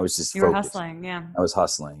just you focused. Were hustling. Yeah. I was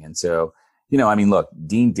hustling. And so, look,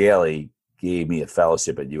 Dean Daly gave me a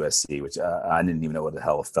fellowship at USC, which I didn't even know what the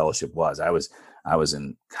hell a fellowship was. I was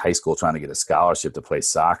in high school trying to get a scholarship to play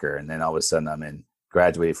soccer. And then all of a sudden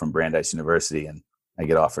graduated from Brandeis University, and I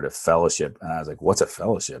get offered a fellowship, and I was like, what's a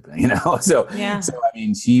fellowship? So I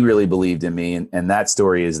mean, she really believed in me. And that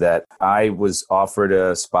story is that I was offered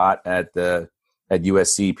a spot at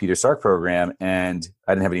USC Peter Stark program, and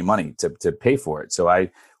I didn't have any money to pay for it. So I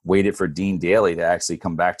waited for Dean Daly to actually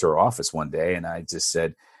come back to her office one day. And I just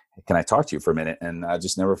said, can I talk to you for a minute? And I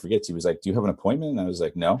just never forget. She was like, do you have an appointment? And I was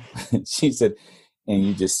like, no. And she said, and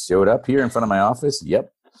you just showed up here in front of my office?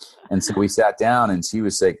 Yep. And so we sat down, and she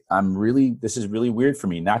was like, this is really weird for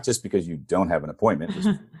me, not just because you don't have an appointment,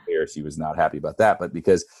 which she was not happy about that, but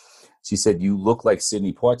because she said, you look like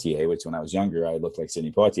Sidney Poitier, which when I was younger, I looked like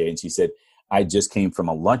Sidney Poitier. And she said, I just came from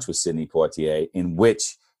a lunch with Sidney Poitier in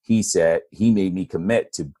which he said he made me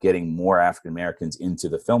commit to getting more African-Americans into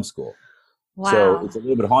the film school. Wow. So it's a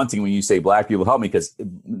little bit haunting when you say Black people help me, because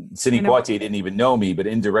Sidney Poitier didn't even know me, but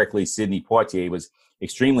indirectly Sidney Poitier was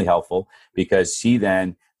extremely helpful, because she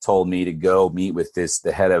then told me to go meet with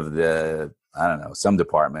the head of some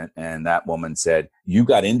department. And that woman said, you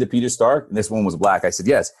got into Peter Stark? And this one was Black. I said,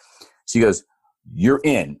 yes. She goes, you're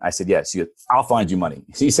in. I said, yes. She goes, I'll find you money.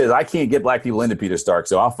 She says, I can't get Black people into Peter Stark,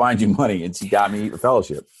 so I'll find you money. And she got me a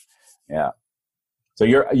fellowship. Yeah. So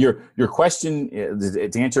your question,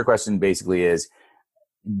 to answer your question, basically is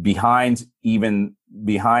behind a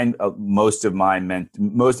lot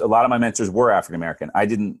of my mentors were African American. I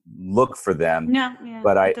didn't look for them. No, yeah,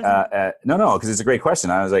 but no, because it's a great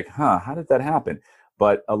question. I was like, how did that happen?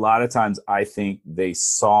 But a lot of times I think they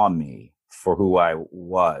saw me for who I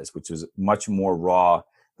was, which was much more raw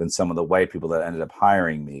than some of the white people that ended up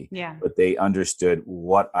hiring me. Yeah. But they understood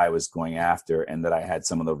what I was going after, and that I had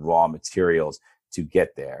some of the raw materials to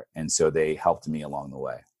get there. And so they helped me along the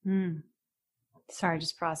way. Sorry,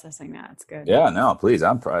 just processing that. It's good. Yeah, no, please.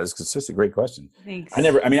 It's such a great question. Thanks. I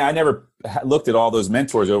never looked at all those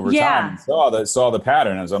mentors over time and saw the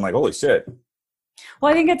pattern. And so I'm like, holy shit.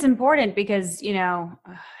 Well, I think it's important because,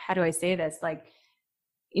 how do I say this?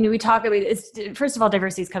 We talk about first of all,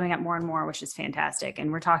 diversity is coming up more and more, which is fantastic.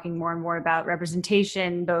 And we're talking more and more about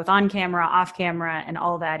representation, both on camera, off camera, and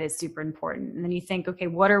all that is super important. And then you think, okay,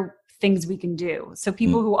 what are things we can do so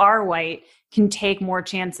people who are white can take more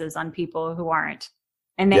chances on people who aren't,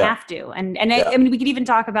 and they have to. And I mean, we could even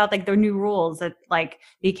talk about the new rules that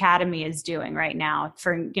the Academy is doing right now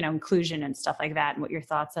for, inclusion and stuff like that, and what your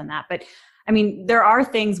thoughts on that. But I mean, there are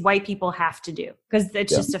things white people have to do because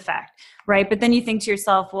it's just a fact, right? But then you think to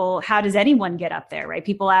yourself, well, how does anyone get up there, right?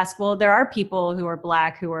 People ask, well, there are people who are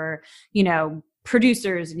Black who are,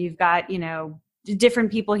 producers, and you've got,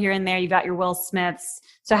 different people here and there. You've got your Will Smiths.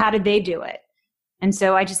 So how did they do it? And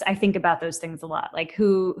so I think about those things a lot, like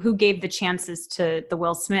who gave the chances to the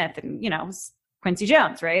Will Smith and, Quincy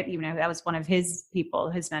Jones, right? That was one of his people,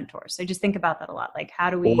 his mentors. So I just think about that a lot. Like, how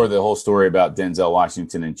do we? Or the whole story about Denzel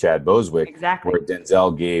Washington and Chad Boswick, exactly, where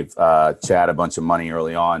Denzel gave Chad a bunch of money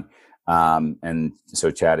early on, and so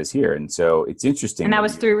Chad is here, and so it's interesting. And that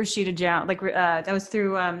was through Rashida Jones, that was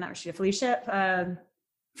through not Rashida, Felicia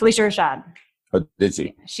Rashad. Oh, did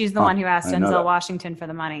she? She's the one who asked Denzel Washington for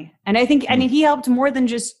the money. And I think, he helped more than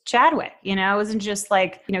just Chadwick, it wasn't just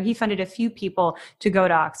like, he funded a few people to go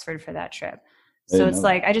to Oxford for that trip. So it's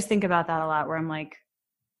like, I just think about that a lot where I'm like,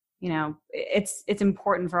 it's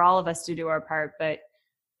important for all of us to do our part, but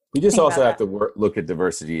we just also have to look at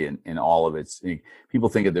diversity in all of it. People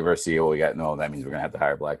think of diversity, that means we're going to have to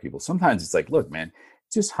hire Black people. Sometimes it's like, look, man,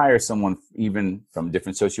 just hire someone even from a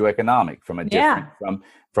different socioeconomic,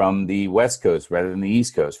 from the West Coast rather than the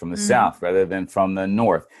East Coast, from the South rather than from the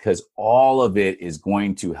North, because all of it is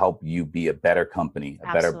going to help you be a better company,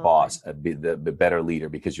 a better boss, the better leader,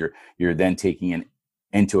 because you're then taking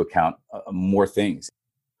into account more things.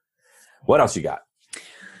 What else you got?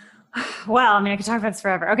 Well, I could talk about this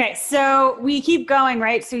forever. Okay, so we keep going,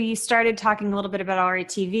 right? So you started talking a little bit about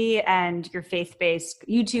RATV and your faith-based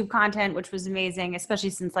YouTube content, which was amazing,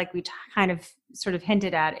 especially since, like we kind of sort of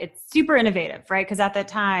hinted at, it's super innovative, right? Because at that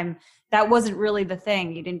time, that wasn't really the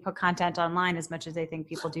thing. You didn't put content online as much as I think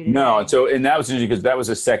people do today. No, and that was interesting because that was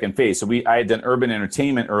a second phase. So I had done urban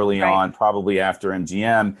entertainment early on, probably after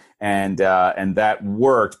MGM, and that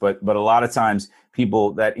worked. But a lot of times,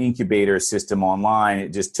 that incubator system online, it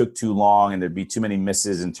just took too long, and there'd be too many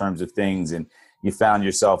misses in terms of things, and you found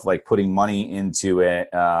yourself like putting money into an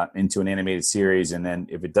animated series, and then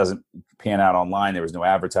if it doesn't pan out online, there was no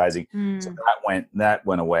advertising, so that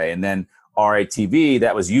went away. And then RATV,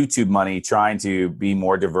 that was YouTube money trying to be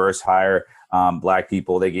more diverse, hire Black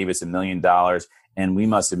people. They gave us $1 million, and we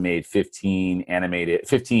must have made 15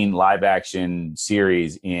 live action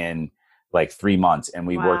series in like 3 months. And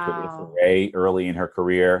we worked with Ray early in her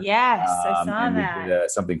career. Yes, I saw that. We did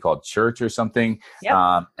something called Church or something.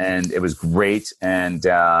 Yep. And it was great. And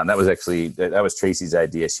that was Tracy's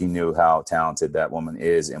idea. She knew how talented that woman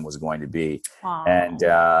is and was going to be. Aww. And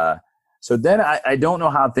so then I don't know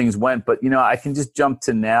how things went, but, I can just jump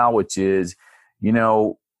to now, which is,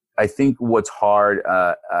 I think what's hard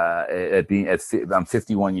I'm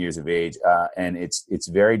 51 years of age, and it's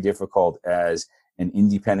very difficult as an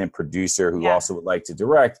independent producer who also would like to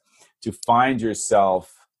direct, to find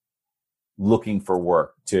yourself looking for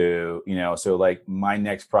work so like my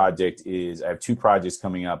next project is, I have 2 projects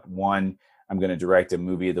coming up. One, I'm going to direct a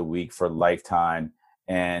movie of the week for Lifetime.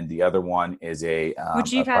 And the other one is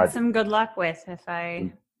which you've had some good luck with,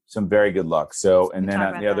 some very good luck. So, and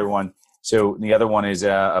then the other one is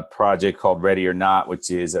a project called Ready or Not,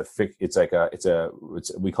 which is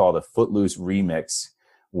we call it a Footloose remix,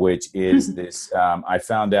 which is this. I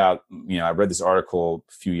found out, I read this article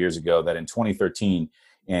a few years ago that in 2013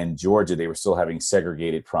 in Georgia, they were still having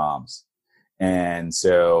segregated proms. And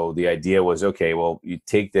so the idea was, okay, well, you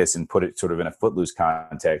take this and put it sort of in a Footloose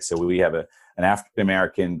context. So we have an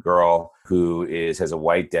African-American girl who has a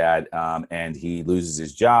white dad, and he loses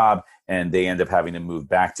his job, and they end up having to move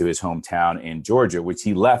back to his hometown in Georgia, which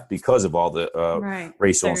he left because of all the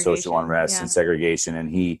racial and social unrest and segregation.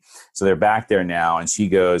 And so they're back there now, and she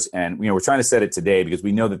goes, and we're trying to set it today because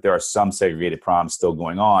we know that there are some segregated proms still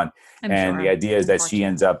going on. The idea is that she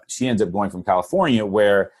ends up going from California,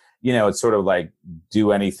 where it's sort of like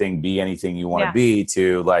do anything, be anything you want to be,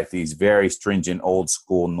 to like these very stringent old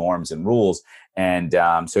school norms and rules. And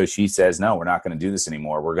so she says, no, we're not going to do this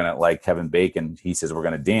anymore. We're going to, like Kevin Bacon, he says, we're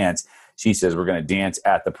going to dance. She says, we're going to dance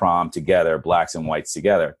at the prom together, Blacks and whites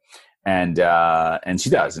together. And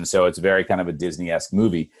she does. And so it's very kind of a Disney-esque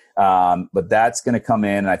movie. But that's going to come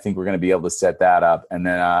in, and I think we're going to be able to set that up. And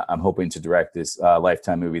then I'm hoping to direct this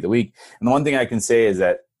Lifetime movie of the week. And the one thing I can say is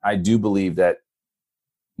that I do believe that,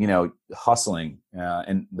 hustling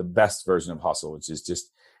and the best version of hustle, which is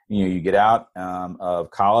just, you get out of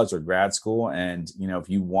college or grad school, and, if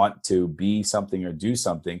you want to be something or do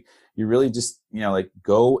something, you really just, like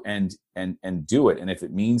go and do it. And if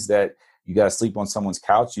it means that you got to sleep on someone's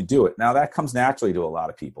couch, you do it. Now that comes naturally to a lot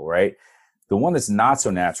of people, right? The one that's not so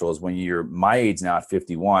natural is when you're my age now at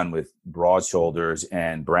 51 with broad shoulders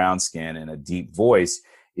and brown skin and a deep voice,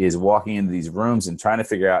 is walking into these rooms and trying to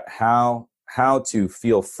figure out how to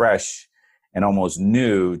feel fresh and almost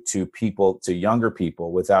new to younger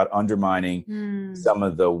people without undermining some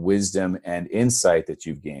of the wisdom and insight that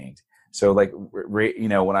you've gained. So like,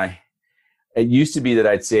 when It used to be that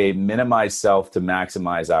I'd say minimize self to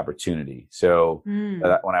maximize opportunity. So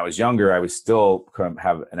when I was younger, I was still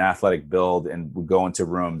have an athletic build and would go into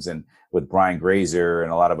rooms and with Brian Grazer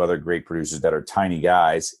and a lot of other great producers that are tiny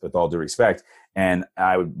guys, with all due respect. And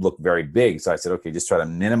I would look very big. So I said, okay, just try to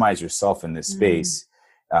minimize yourself in this space.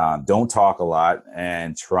 Don't talk a lot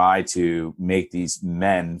and try to make these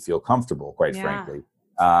men feel comfortable, quite frankly,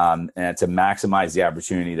 and to maximize the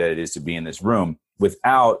opportunity that it is to be in this room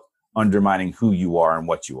without undermining who you are and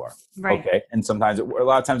what you are. Right. Okay. And a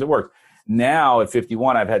lot of times it worked. Now at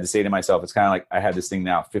 51, I've had to say to myself, it's kind of like I have this thing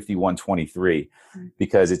now, 51-23,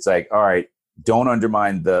 because it's like, all right, don't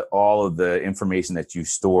undermine all of the information that you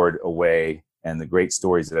stored away and the great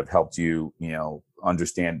stories that have helped you,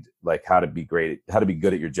 understand like how to be good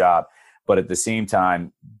at your job. But at the same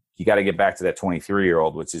time, you got to get back to that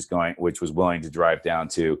 23-year-old, which was willing to drive down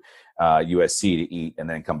to USC to eat and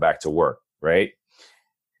then come back to work. Right.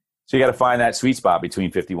 So you got to find that sweet spot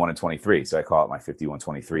between 51 and 23. So I call it my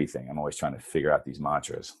 51-23 thing. I'm always trying to figure out these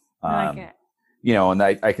mantras. I like it. And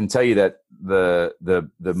I can tell you that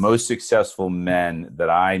the most successful men that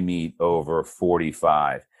I meet over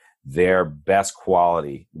 45, their best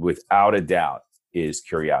quality, without a doubt, is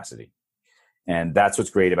curiosity. And that's what's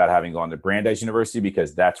great about having gone to Brandeis University,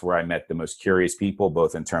 because that's where I met the most curious people,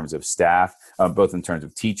 both in terms of staff, both in terms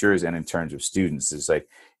of teachers and in terms of students. It's like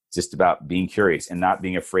just about being curious and not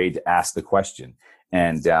being afraid to ask the question.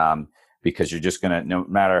 And because you're just going to, no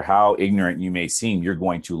matter how ignorant you may seem, you're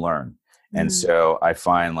going to learn. And so I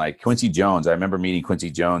find like Quincy Jones, I remember meeting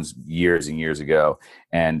Quincy Jones years and years ago.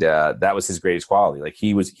 And that was his greatest quality. Like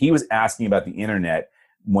he was asking about the internet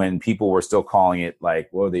when people were still calling it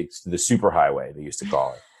like, the superhighway, they used to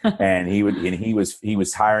call it. And he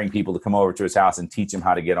was hiring people to come over to his house and teach him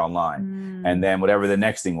how to get online. And then whatever the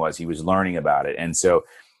next thing was, he was learning about it. And so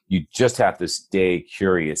you just have to stay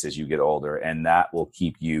curious as you get older, and that will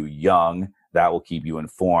keep you young. That will keep you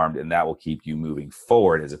informed, and that will keep you moving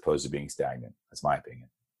forward as opposed to being stagnant. That's my opinion.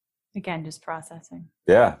 Again, just processing.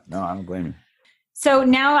 Yeah, no, I don't blame you. So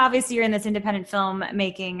now obviously you're in this independent film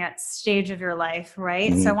making stage of your life,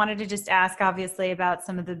 right? So I wanted to just ask obviously about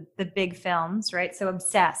some of the big films, right? So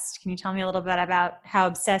Obsessed, can you tell me a little bit about how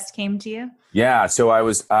Obsessed came to you? Yeah, so I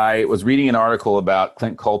was reading an article about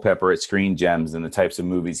Clint Culpepper at Screen Gems and the types of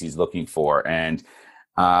movies he's looking for. And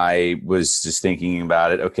I was just thinking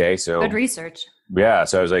about it. Okay, so good research. Yeah.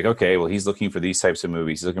 So I was like, okay, well, he's looking for these types of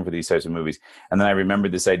movies. He's looking for these types of movies. And then I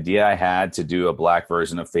remembered this idea I had to do a Black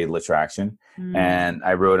version of Fatal Attraction. And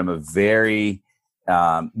I wrote him a very,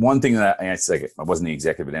 one thing that it's like, I wasn't the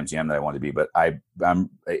executive at MGM that I wanted to be, but I'm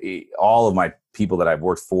all of my people that I've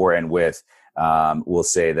worked for and with, will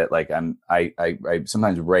say that like, I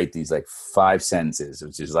sometimes write these like 5 sentences,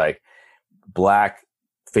 which is like Black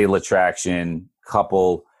Fatal Attraction,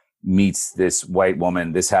 couple meets this white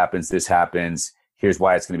woman, this happens, here's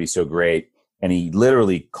why it's going to be so great. And he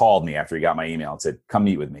literally called me after he got my email and said, come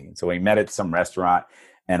meet with me. And so we met at some restaurant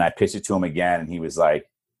and I pitched it to him again. And he was like,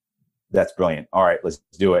 that's brilliant. All right, let's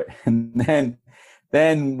do it. And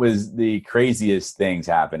then was the craziest things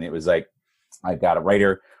happen. It was like, I got a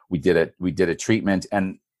writer. We did a treatment.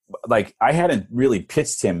 And like, I hadn't really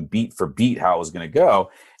pitched him beat for beat how it was going to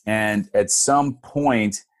go. And at some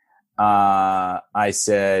point, I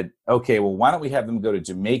said, okay, well, why don't we have them go to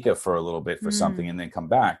Jamaica for a little bit for something and then come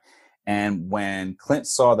back? And when Clint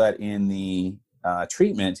saw that in the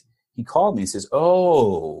treatment, he called me and says,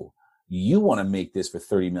 oh, you want to make this for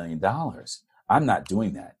 $30 million. I'm not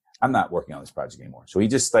doing that. I'm not working on this project anymore. So he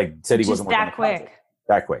just like said he wasn't working on the project.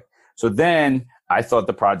 That quick. So then I thought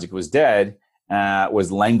the project was dead,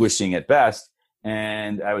 was languishing at best.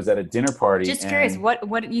 And I was at a dinner party. Just curious, what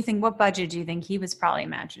do you think? What budget do you think he was probably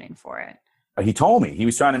imagining for it? He told me he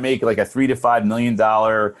was trying to make like a $3 to $5 million,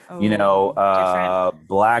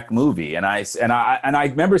 Black movie. And I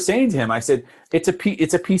remember saying to him, I said, it's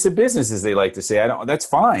a piece of business, as they like to say. That's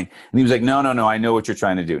fine. And he was like, no, I know what you're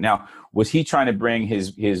trying to do. Now, was he trying to bring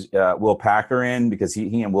his Will Packer in because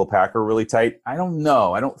he and Will Packer are really tight? I don't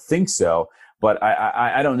know. I don't think so. But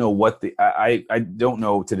I don't know I don't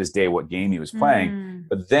know to this day what game he was playing.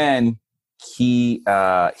 But then he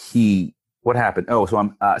what happened? Oh,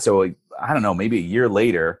 so I don't know, maybe a year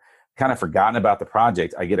later, kind of forgotten about the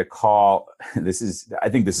project. I get a call. I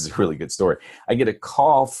think this is a really good story. I get a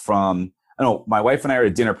call from, my wife and I are at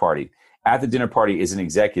a dinner party. At the dinner party is an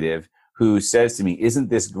executive who says to me,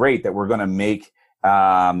 isn't this great that we're going to make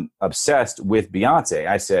Obsessed with Beyonce?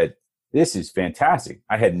 I said, this is fantastic.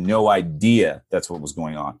 I had no idea that's what was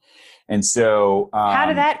going on. And so, how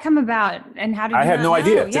did that come about? And how did you I have no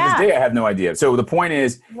idea. To this day, I have no idea. So the point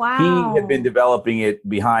is, he had been developing it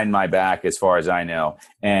behind my back, as far as I know,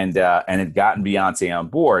 and had gotten Beyonce on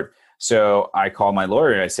board. So I called my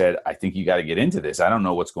lawyer and I said, I think you got to get into this. I don't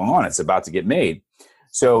know what's going on. It's about to get made.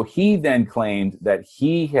 So he then claimed that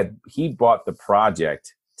he bought the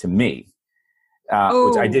project to me,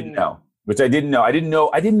 which I didn't know. I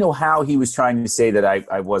didn't know how he was trying to say that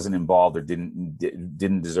I wasn't involved or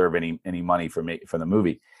didn't deserve any money for the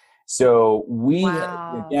movie. So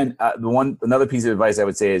another piece of advice I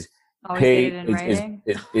would say is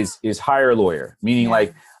is hire a lawyer. Meaning,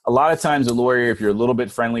 like, a lot of times a lawyer, if you're a little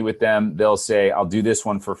bit friendly with them, they'll say, I'll do this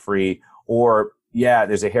one for free, or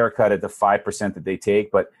there's a haircut at the 5% that they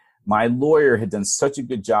take. But my lawyer had done such a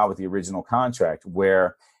good job with the original contract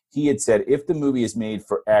where he had said, if the movie is made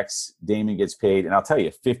for X, Damon gets paid, and I'll tell you,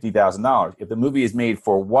 $50,000. If the movie is made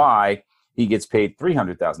for Y, he gets paid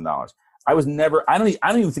 $300,000. I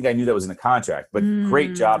don't even think I knew that was in the contract, but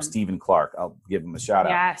great job, Stephen Clark. I'll give him a shout out.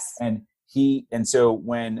 Yes. And so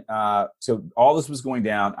when so all this was going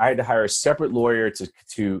down, I had to hire a separate lawyer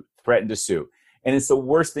to threaten to sue. And it's the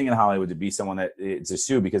worst thing in Hollywood to be someone that it's a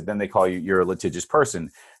sue, because then they call you're a litigious person.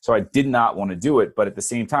 So I did not want to do it, but at the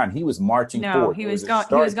same time, he was marching forward. He was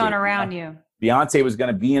going around you. Beyonce was going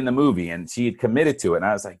to be in the movie, and she had committed to it. And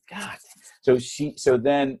I was like, God. So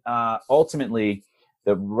then ultimately,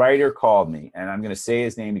 the writer called me, and I'm going to say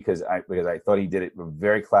his name because I thought he did it a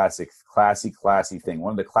very classy thing.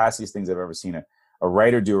 One of the classiest things I've ever seen a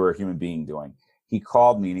writer do or a human being doing. He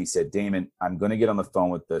called me and he said, Damon, I'm going to get on the phone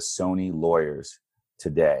with the Sony lawyers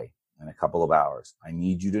today in a couple of hours. I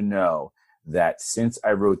need you to know that since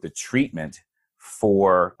I wrote the treatment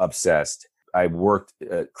for Obsessed,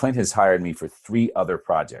 Clint has hired me for 3 other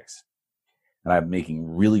projects, and I'm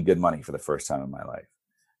making really good money for the first time in my life.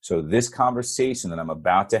 So this conversation that I'm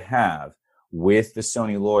about to have with the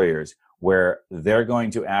Sony lawyers, where they're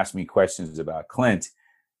going to ask me questions about Clint,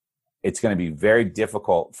 it's going to be very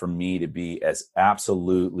difficult for me to be as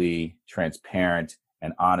absolutely transparent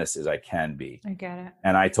and honest as I can be. I get it.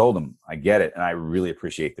 And I told him, I get it. And I really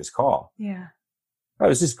appreciate this call. Yeah. It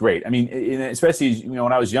was just great. I mean, especially,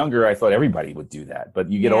 when I was younger, I thought everybody would do that.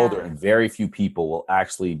 But you get older and very few people will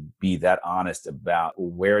actually be that honest about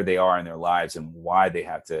where they are in their lives and why they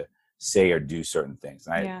have to say or do certain things.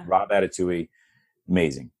 And Rob Atatui,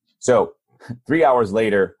 amazing. So 3 hours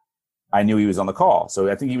later, I knew he was on the call.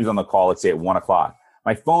 So I think he was on the call, let's say at 1:00.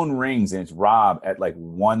 My phone rings and it's Rob at like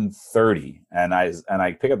 1:30. And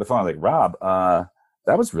I pick up the phone. I'm like, Rob,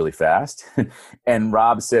 that was really fast. And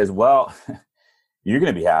Rob says, well, you're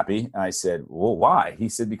going to be happy. And I said, well, why? He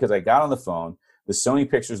said, because I got on the phone. The Sony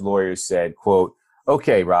Pictures lawyers said, quote,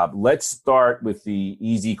 okay, Rob, let's start with the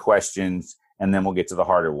easy questions and then we'll get to the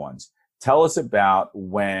harder ones. Tell us about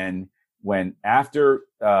when after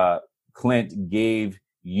Clint gave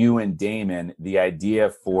you and Damon the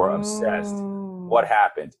idea for Obsessed, what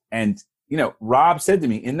happened? And, Rob said to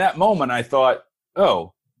me in that moment, I thought,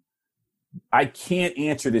 oh, I can't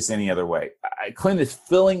answer this any other way. Clint is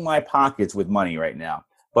filling my pockets with money right now.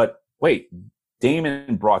 But wait,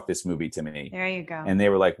 Damon brought this movie to me. There you go. And they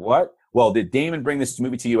were like, what? Well, did Damon bring this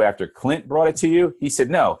movie to you after Clint brought it to you? He said,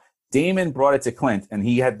 no. Damon brought it to Clint, and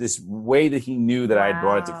he had this way that he knew that I had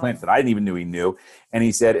brought it to Clint that I didn't even know he knew. And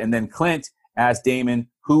he said, and then Clint asked Damon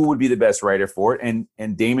who would be the best writer for it,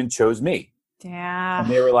 and Damon chose me. Yeah. And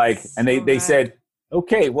they were like, and they said,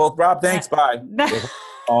 okay, well, Rob, thanks, bye.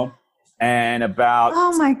 And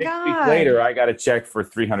about 6 weeks later, I got a check for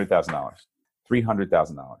 $300,000.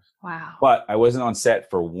 $300,000. Wow. But I wasn't on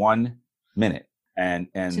set for 1 minute. And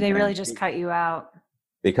so they really just cut you out.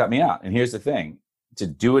 They cut me out. And here's the thing. To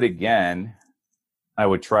do it again, I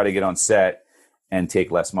would try to get on set and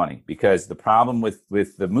take less money, because the problem with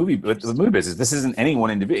the movie business, this isn't any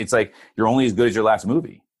one individual. It's like you're only as good as your last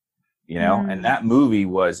movie, and that movie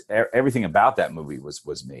was everything about that movie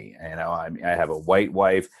was me. I have a white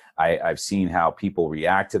wife. I've seen how people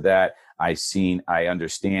react to that. I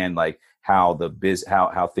understand like how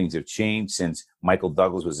how things have changed since Michael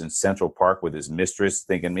Douglas was in Central Park with his mistress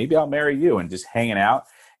thinking maybe I'll marry you and just hanging out.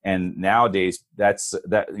 And nowadays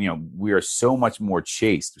we are so much more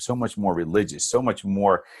chaste, so much more religious, so much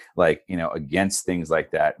more like, against things like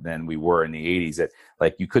that than we were in the 80s, that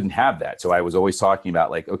like you couldn't have that. So I was always talking about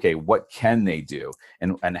like, okay, what can they do?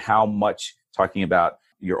 And how much talking about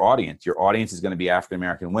your audience is going to be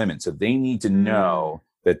African-American women. So they need to know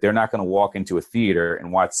that they're not going to walk into a theater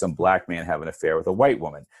and watch some black man have an affair with a white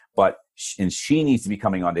woman, and she needs to be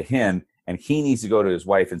coming on to him, and he needs to go to his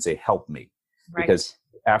wife and say, help me. Right. Because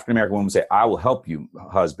African-American women say, I will help you,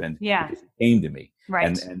 husband. Yeah. Because he came to me.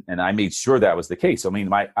 Right. And I made sure that was the case. I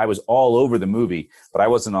mean, I was all over the movie, but I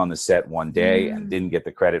wasn't on the set one day and didn't get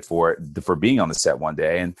the credit for being on the set one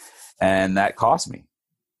day. And that cost me,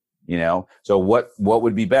 So what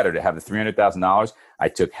would be better, to have the $300,000? I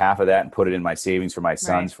took half of that and put it in my savings for my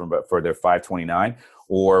sons for their 529,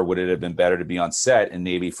 or would it have been better to be on set, and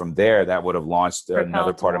maybe from there that would have launched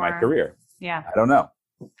another part of my career? Yeah. I don't know.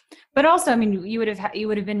 But also, I mean, you would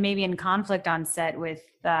have been maybe in conflict on set with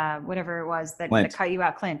whatever it was that cut you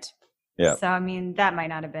out, Clint. Yeah. So I mean, that might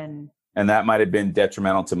not have been. And that might have been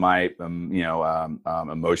detrimental to my,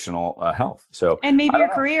 emotional health. So, and maybe your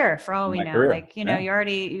career, for all we know. Career. Like, you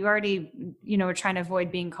already, were trying to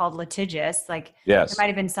avoid being called litigious. Like, yes, there might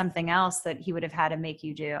have been something else that he would have had to make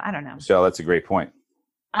you do. I don't know. So that's a great point.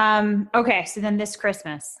 Okay, so then this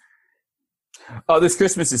Christmas. Oh, this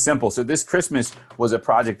Christmas is simple. So this Christmas was a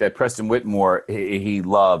project that Preston Whitmore, he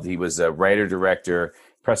loved. He was a writer-director.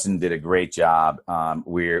 Preston did a great job.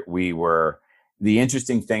 The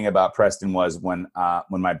interesting thing about Preston was when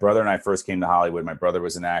my brother and I first came to Hollywood, my brother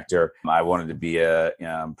was an actor. I wanted to be a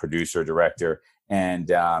producer, director.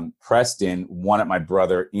 And Preston wanted my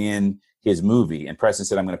brother in his movie. And Preston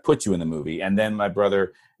said, I'm going to put you in the movie. And then my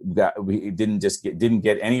brother didn't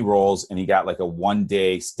get any roles, and he got like a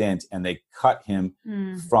 1-day stint, and they cut him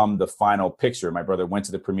from the final picture. My brother went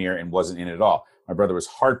to the premiere and wasn't in it at all. My brother was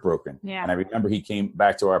heartbroken. Yeah. And I remember he came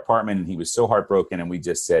back to our apartment and he was so heartbroken, and we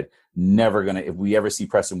just said, if we ever see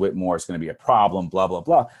Preston Whitmore, it's going to be a problem, blah, blah,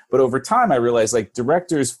 blah. But over time, I realized, like,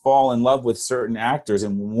 directors fall in love with certain actors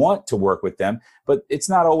and want to work with them, but it's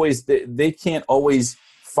not always, they can't always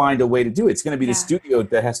find a way to do it. It's going to be the studio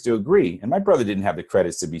that has to agree. And my brother didn't have the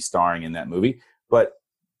credits to be starring in that movie, but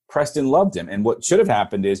Preston loved him. And what should have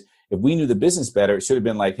happened is, if we knew the business better, it should have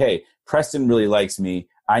been like, hey, Preston really likes me.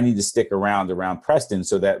 I need to stick around Preston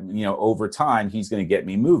so that, over time, he's going to get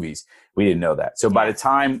me movies. We didn't know that. So by the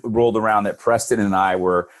time it rolled around that Preston and I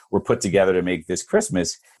were put together to make this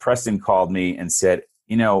Christmas, Preston called me and said,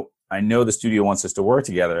 I know the studio wants us to work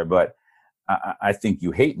together, but I think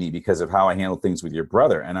you hate me because of how I handle things with your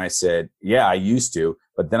brother. And I said, yeah, I used to,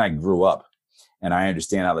 but then I grew up and I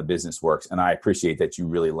understand how the business works. And I appreciate that you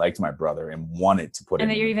really liked my brother and wanted to put it in.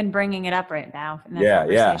 And that you're even bringing it up right now in that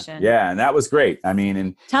conversation. Yeah. And that was great. I mean,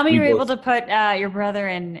 and tell me you were able to put your brother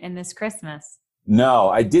in this Christmas. No,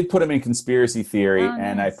 I did put him in Conspiracy Theory,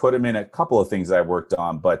 and I put him in a couple of things I worked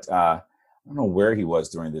on, but I don't know where he was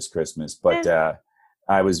during this Christmas, but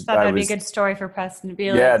I thought that'd be a good story for Preston to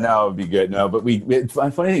be like. Yeah, no, it would be good. No, but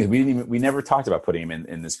funny thing is, we never talked about putting him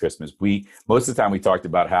in this Christmas. Most of the time we talked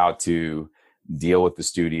about how to deal with the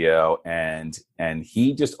studio, and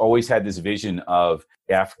he just always had this vision of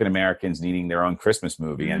African Americans needing their own Christmas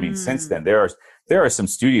movie. I mean, since then there are some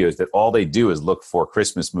studios that all they do is look for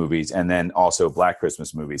Christmas movies and then also Black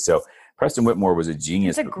Christmas movies. So Preston Whitmore was a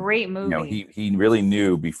genius. It's a great movie. He really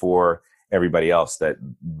knew before everybody else that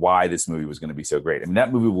why this movie was going to be so great. I mean,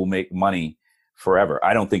 that movie will make money forever.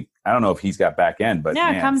 I don't know if he's got back end, but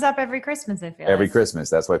it comes up every Christmas. I feel every Christmas.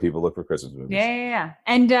 That's why people look for Christmas movies. Yeah.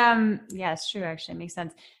 And it's true. Actually, it makes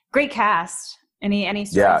sense. Great cast. Any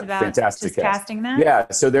stories about fantastic casting that? Yeah.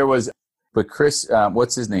 So there was, but Chris,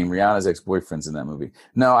 what's his name? Rihanna's ex-boyfriend's in that movie.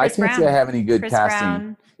 No, I can't say I have any good casting.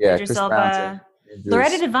 Brown, yeah, Chris Brown.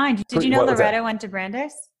 Loretta Devine. Did you know Loretta went to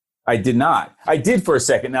Brandeis? I did not. I did for a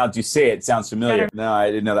second. Now, do you say it sounds familiar? No, I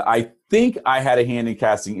didn't know that. I think I had a hand in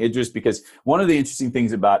casting Idris, because one of the interesting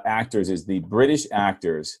things about actors is the British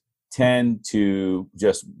actors tend to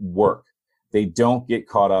just work. They don't get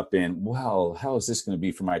caught up in, well, how is this going to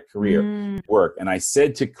be for my career? Work. And I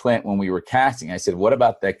said to Clint when we were casting, I said, what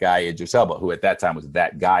about that guy Idris Elba, who at that time was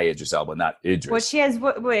that guy Idris Elba, not Idris. Well,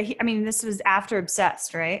 this was after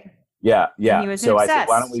Obsessed, right? Yeah. So I said,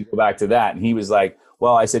 why don't we go back to that? And he was like,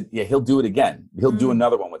 well, I said, yeah, he'll do it again. He'll do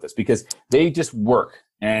another one with us, because they just work.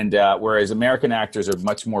 And whereas American actors are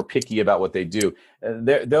much more picky about what they do,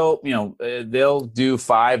 they'll do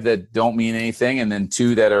 5 that don't mean anything, and then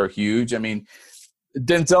 2 that are huge. I mean,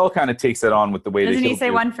 Denzel kind of takes that on with the way. Doesn't he say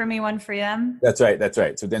one for me, one for them? That's right.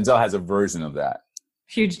 So Denzel has a version of that.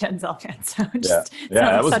 Huge Denzel fan. So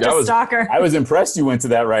such a stalker. I was impressed you went to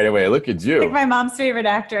that right away. Look at you. Like my mom's favorite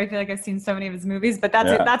actor. I feel like I've seen so many of his movies, but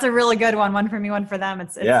that's a really good one. One for me, one for them.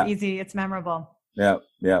 It's easy. It's memorable. Yeah.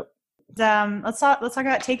 Let's talk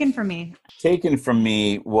about Taken From Me. Taken From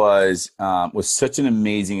Me was such an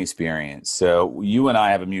amazing experience. So you and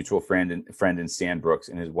I have a mutual friend in Stan Brooks,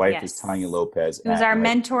 and his wife is Tanya Lopez. He was our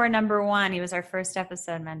mentor number 1. He was our first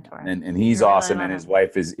episode mentor. And he's awesome, and his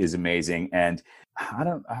wife is amazing. And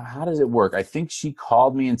how does it work? I think she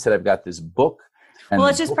called me and said, I've got this book. Well,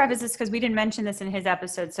 let's just preface this because we didn't mention this in his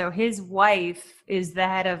episode. So his wife is the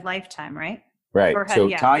head of Lifetime, right? Right. Or So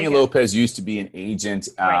yeah, Tanya Lopez used to be an agent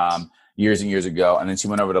right. years and years ago, and then she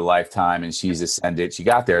went over to Lifetime, and she's ascended. She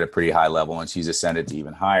got there at a pretty high level, and she's ascended to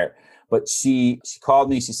even higher. But she called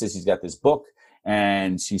me. She says she's got this book,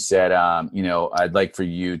 and she said, I'd like for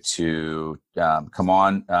you to come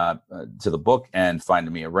on to the book and find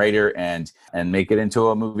me a writer and make it into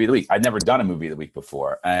a movie of the week. I'd never done a movie of the week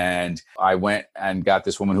before, and I went and got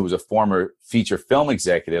this woman who was a former feature film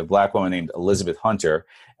executive, Black woman named Elizabeth Hunter.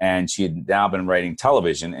 And she had now been writing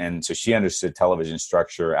television. And so she understood television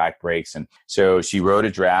structure, act breaks. And so she wrote a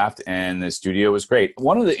draft, and the studio was great.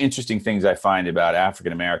 One of the interesting things I find about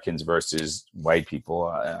African Americans versus white people,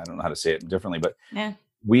 I don't know how to say it differently, but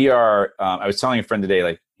we are, I was telling a friend today,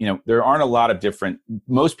 like, there aren't a lot of different,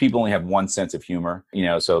 most people only have one sense of humor,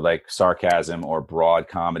 so like sarcasm or broad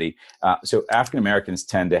comedy. So African Americans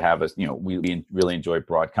tend to have we really enjoy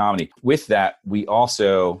broad comedy. With that, we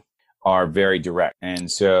also are very direct.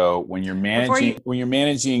 And so when you're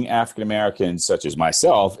managing African Americans such as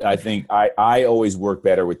myself, I think I always work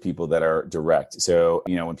better with people that are direct. So,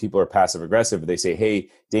 when people are passive aggressive, they say, "Hey,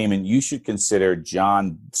 Damon, you should consider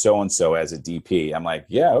John so-and-so as a DP." I'm like,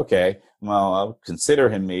 "Yeah, okay. Well, I'll consider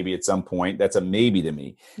him maybe at some point." That's a maybe to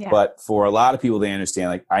me. Yeah. But for a lot of people, they understand,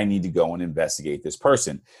 like, I need to go and investigate this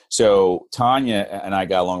person. So Tanya and I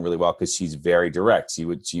got along really well because she's very direct.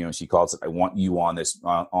 She calls it, "I want you on this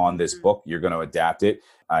book. You're going to adapt it.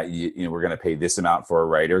 We're going to pay this amount for a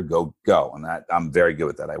writer. Go." And I'm very good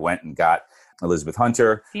with that. I went and got Elizabeth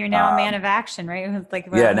Hunter. So you're now a man of action, right?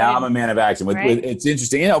 Now I'm a man of action. It's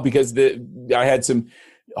interesting, because I had some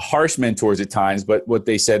harsh mentors at times, but what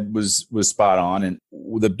they said was spot on. And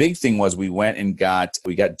the big thing was we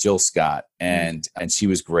got Jill Scott, and she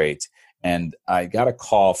was great. And I got a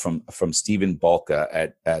call from Stephen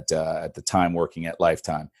Bulka at the time working at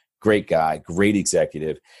Lifetime. Great guy, great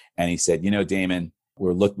executive. And he said, Damon,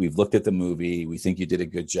 we've looked at the movie. We think you did a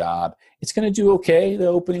good job. It's going to do okay the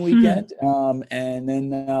opening weekend. And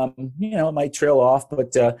then, it might trail off,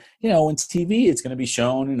 but, in TV, it's going to be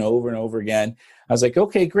shown and over again. I was like,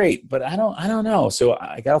 okay, great. But I don't know. So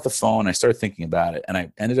I got off the phone. I started thinking about it, and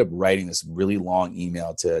I ended up writing this really long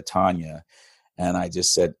email to Tanya. And I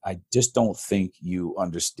just said, I just don't think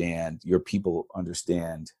your people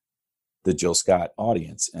understand the Jill Scott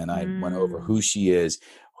audience. And I went over who she is,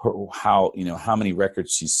 how many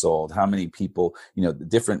records she sold, how many people, the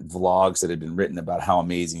different vlogs that had been written about how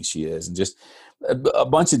amazing she is, and just a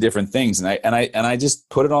bunch of different things. And I just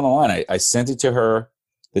put it on the line. I sent it to her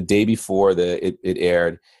the day before it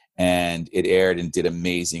aired, and it aired and did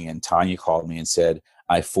amazing. And Tanya called me and said,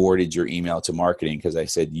 "I forwarded your email to marketing because I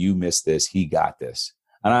said, you missed this. He got this."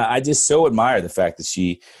 And I just so admire the fact that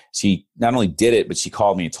she not only did it, but she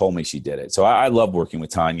called me and told me she did it. So I love working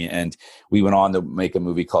with Tanya. And we went on to make a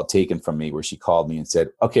movie called Taken From Me, where she called me and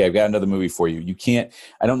said, "Okay, I've got another movie for you.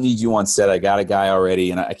 I don't need you on set. I got a guy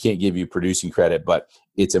already, and I can't give you producing credit, but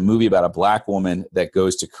it's a movie about a Black woman that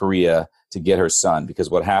goes to Korea to get her son."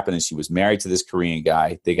 Because what happened is she was married to this Korean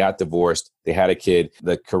guy. They got divorced. They had a kid.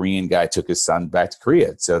 The Korean guy took his son back to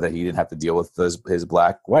Korea so that he didn't have to deal with his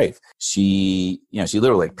Black wife. She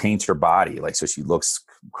literally paints her body so she looks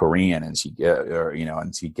Korean, and she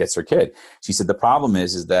gets her kid. She said the problem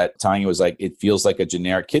is that Tanya was like, it feels like a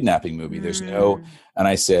generic kidnapping movie. There's no. And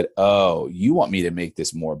I said, "Oh, you want me to make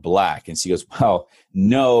this more Black?" And she goes, "Well,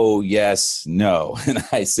 no, yes, no." And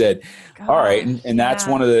I said, "All right." And that's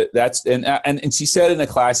one of and she said it in a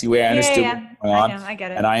classy way. I understood what's going on. I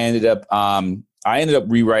get it. And I ended up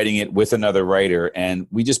rewriting it with another writer, and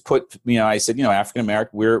we just put, I said, African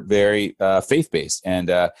American, we're very faith-based.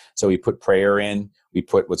 And so we put prayer in. We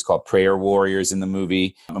put what's called prayer warriors in the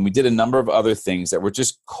movie. And we did a number of other things that were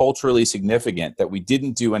just culturally significant that we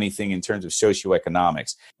didn't do anything in terms of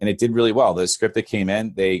socioeconomics. And it did really well. The script that came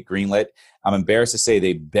in, they greenlit. I'm embarrassed to say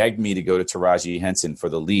they begged me to go to Taraji Henson for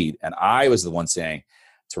the lead. And I was the one saying,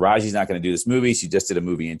 Taraji's not going to do this movie. She just did a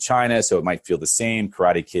movie in China, so it might feel the same.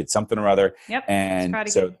 Karate Kid, something or other. Yep. And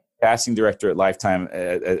so casting director at Lifetime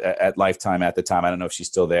at Lifetime at the time, I don't know if she's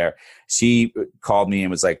still there, she called me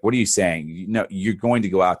and was like, "What are you saying? You're going to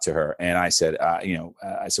go out to her." And I said,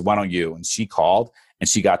 "Why don't you?" And she called, and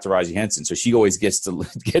she got Taraji Henson. So she always gets.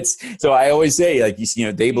 So I always say,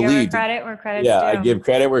 they believe credit where credit's due. I give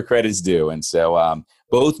credit where credit's due. And so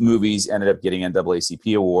both movies ended up getting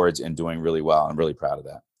NAACP awards and doing really well. I'm really proud of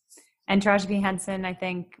that. And Taraji Henson, I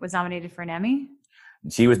think, was nominated for an Emmy.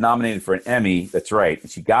 She was nominated for an Emmy. That's right.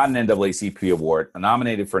 She got an NAACP award,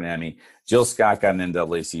 nominated for an Emmy. Jill Scott got an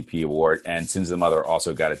NAACP award, and Sins of the Mother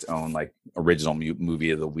also got its own original movie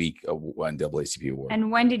of the week NAACP award.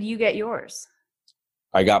 And when did you get yours?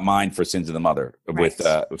 I got mine for Sins of the Mother Right.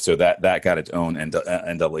 so that got its own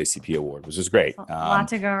NAACP award, which was great. A lot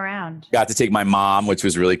to go around. Got to take my mom, which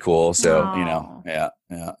was really cool. So, Oh.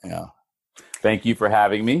 yeah. Thank you for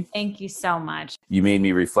having me. Thank you so much. You made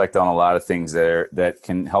me reflect on a lot of things that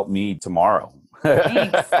can help me tomorrow.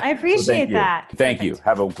 Thanks. I appreciate that. Thank you.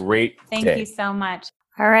 Have a great day. Thank you so much.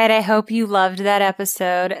 All right. I hope you loved that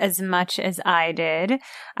episode as much as I did.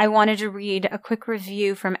 I wanted to read a quick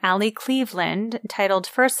review from Allie Cleveland titled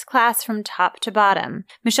First Class from Top to Bottom.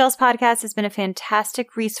 Michelle's podcast has been a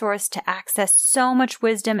fantastic resource to access so much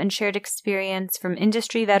wisdom and shared experience from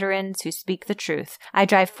industry veterans who speak the truth. I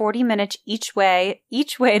drive 40 minutes each way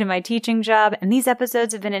to my teaching job, and these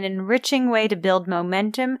episodes have been an enriching way to build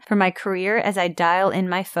momentum for my career as I dial in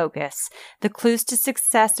my focus. The clues to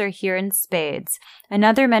success are here in spades.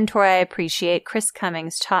 Another mentor I appreciate, Chris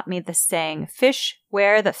Cummings, taught me the saying, fish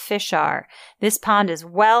where the fish are. This pond is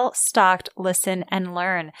well stocked. Listen and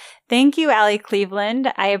learn. Thank you, Allie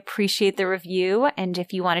Cleveland. I appreciate the review. And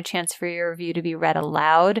if you want a chance for your review to be read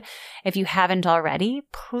aloud, if you haven't already,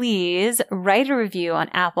 please write a review on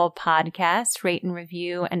Apple Podcasts, rate and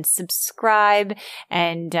review, and subscribe,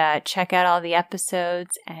 and check out all the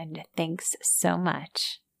episodes. And thanks so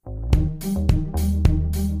much.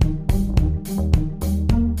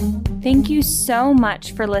 Thank you so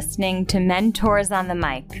much for listening to Mentors on the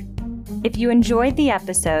Mic. If you enjoyed the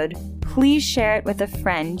episode, please share it with a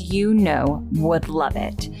friend you know would love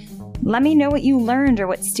it. Let me know what you learned or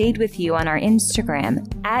what stayed with you on our Instagram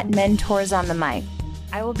 @MentorsOnTheMic.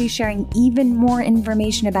 I will be sharing even more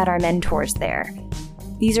information about our mentors there.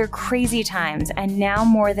 These are crazy times, and now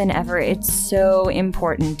more than ever, it's so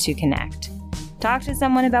important to connect. Talk to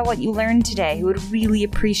someone about what you learned today who would really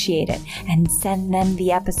appreciate it, and send them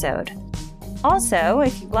the episode. Also,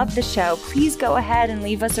 if you love the show, please go ahead and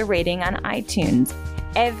leave us a rating on iTunes.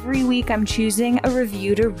 Every week I'm choosing a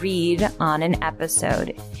review to read on an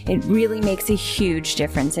episode. It really makes a huge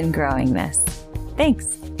difference in growing this.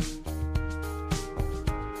 Thanks.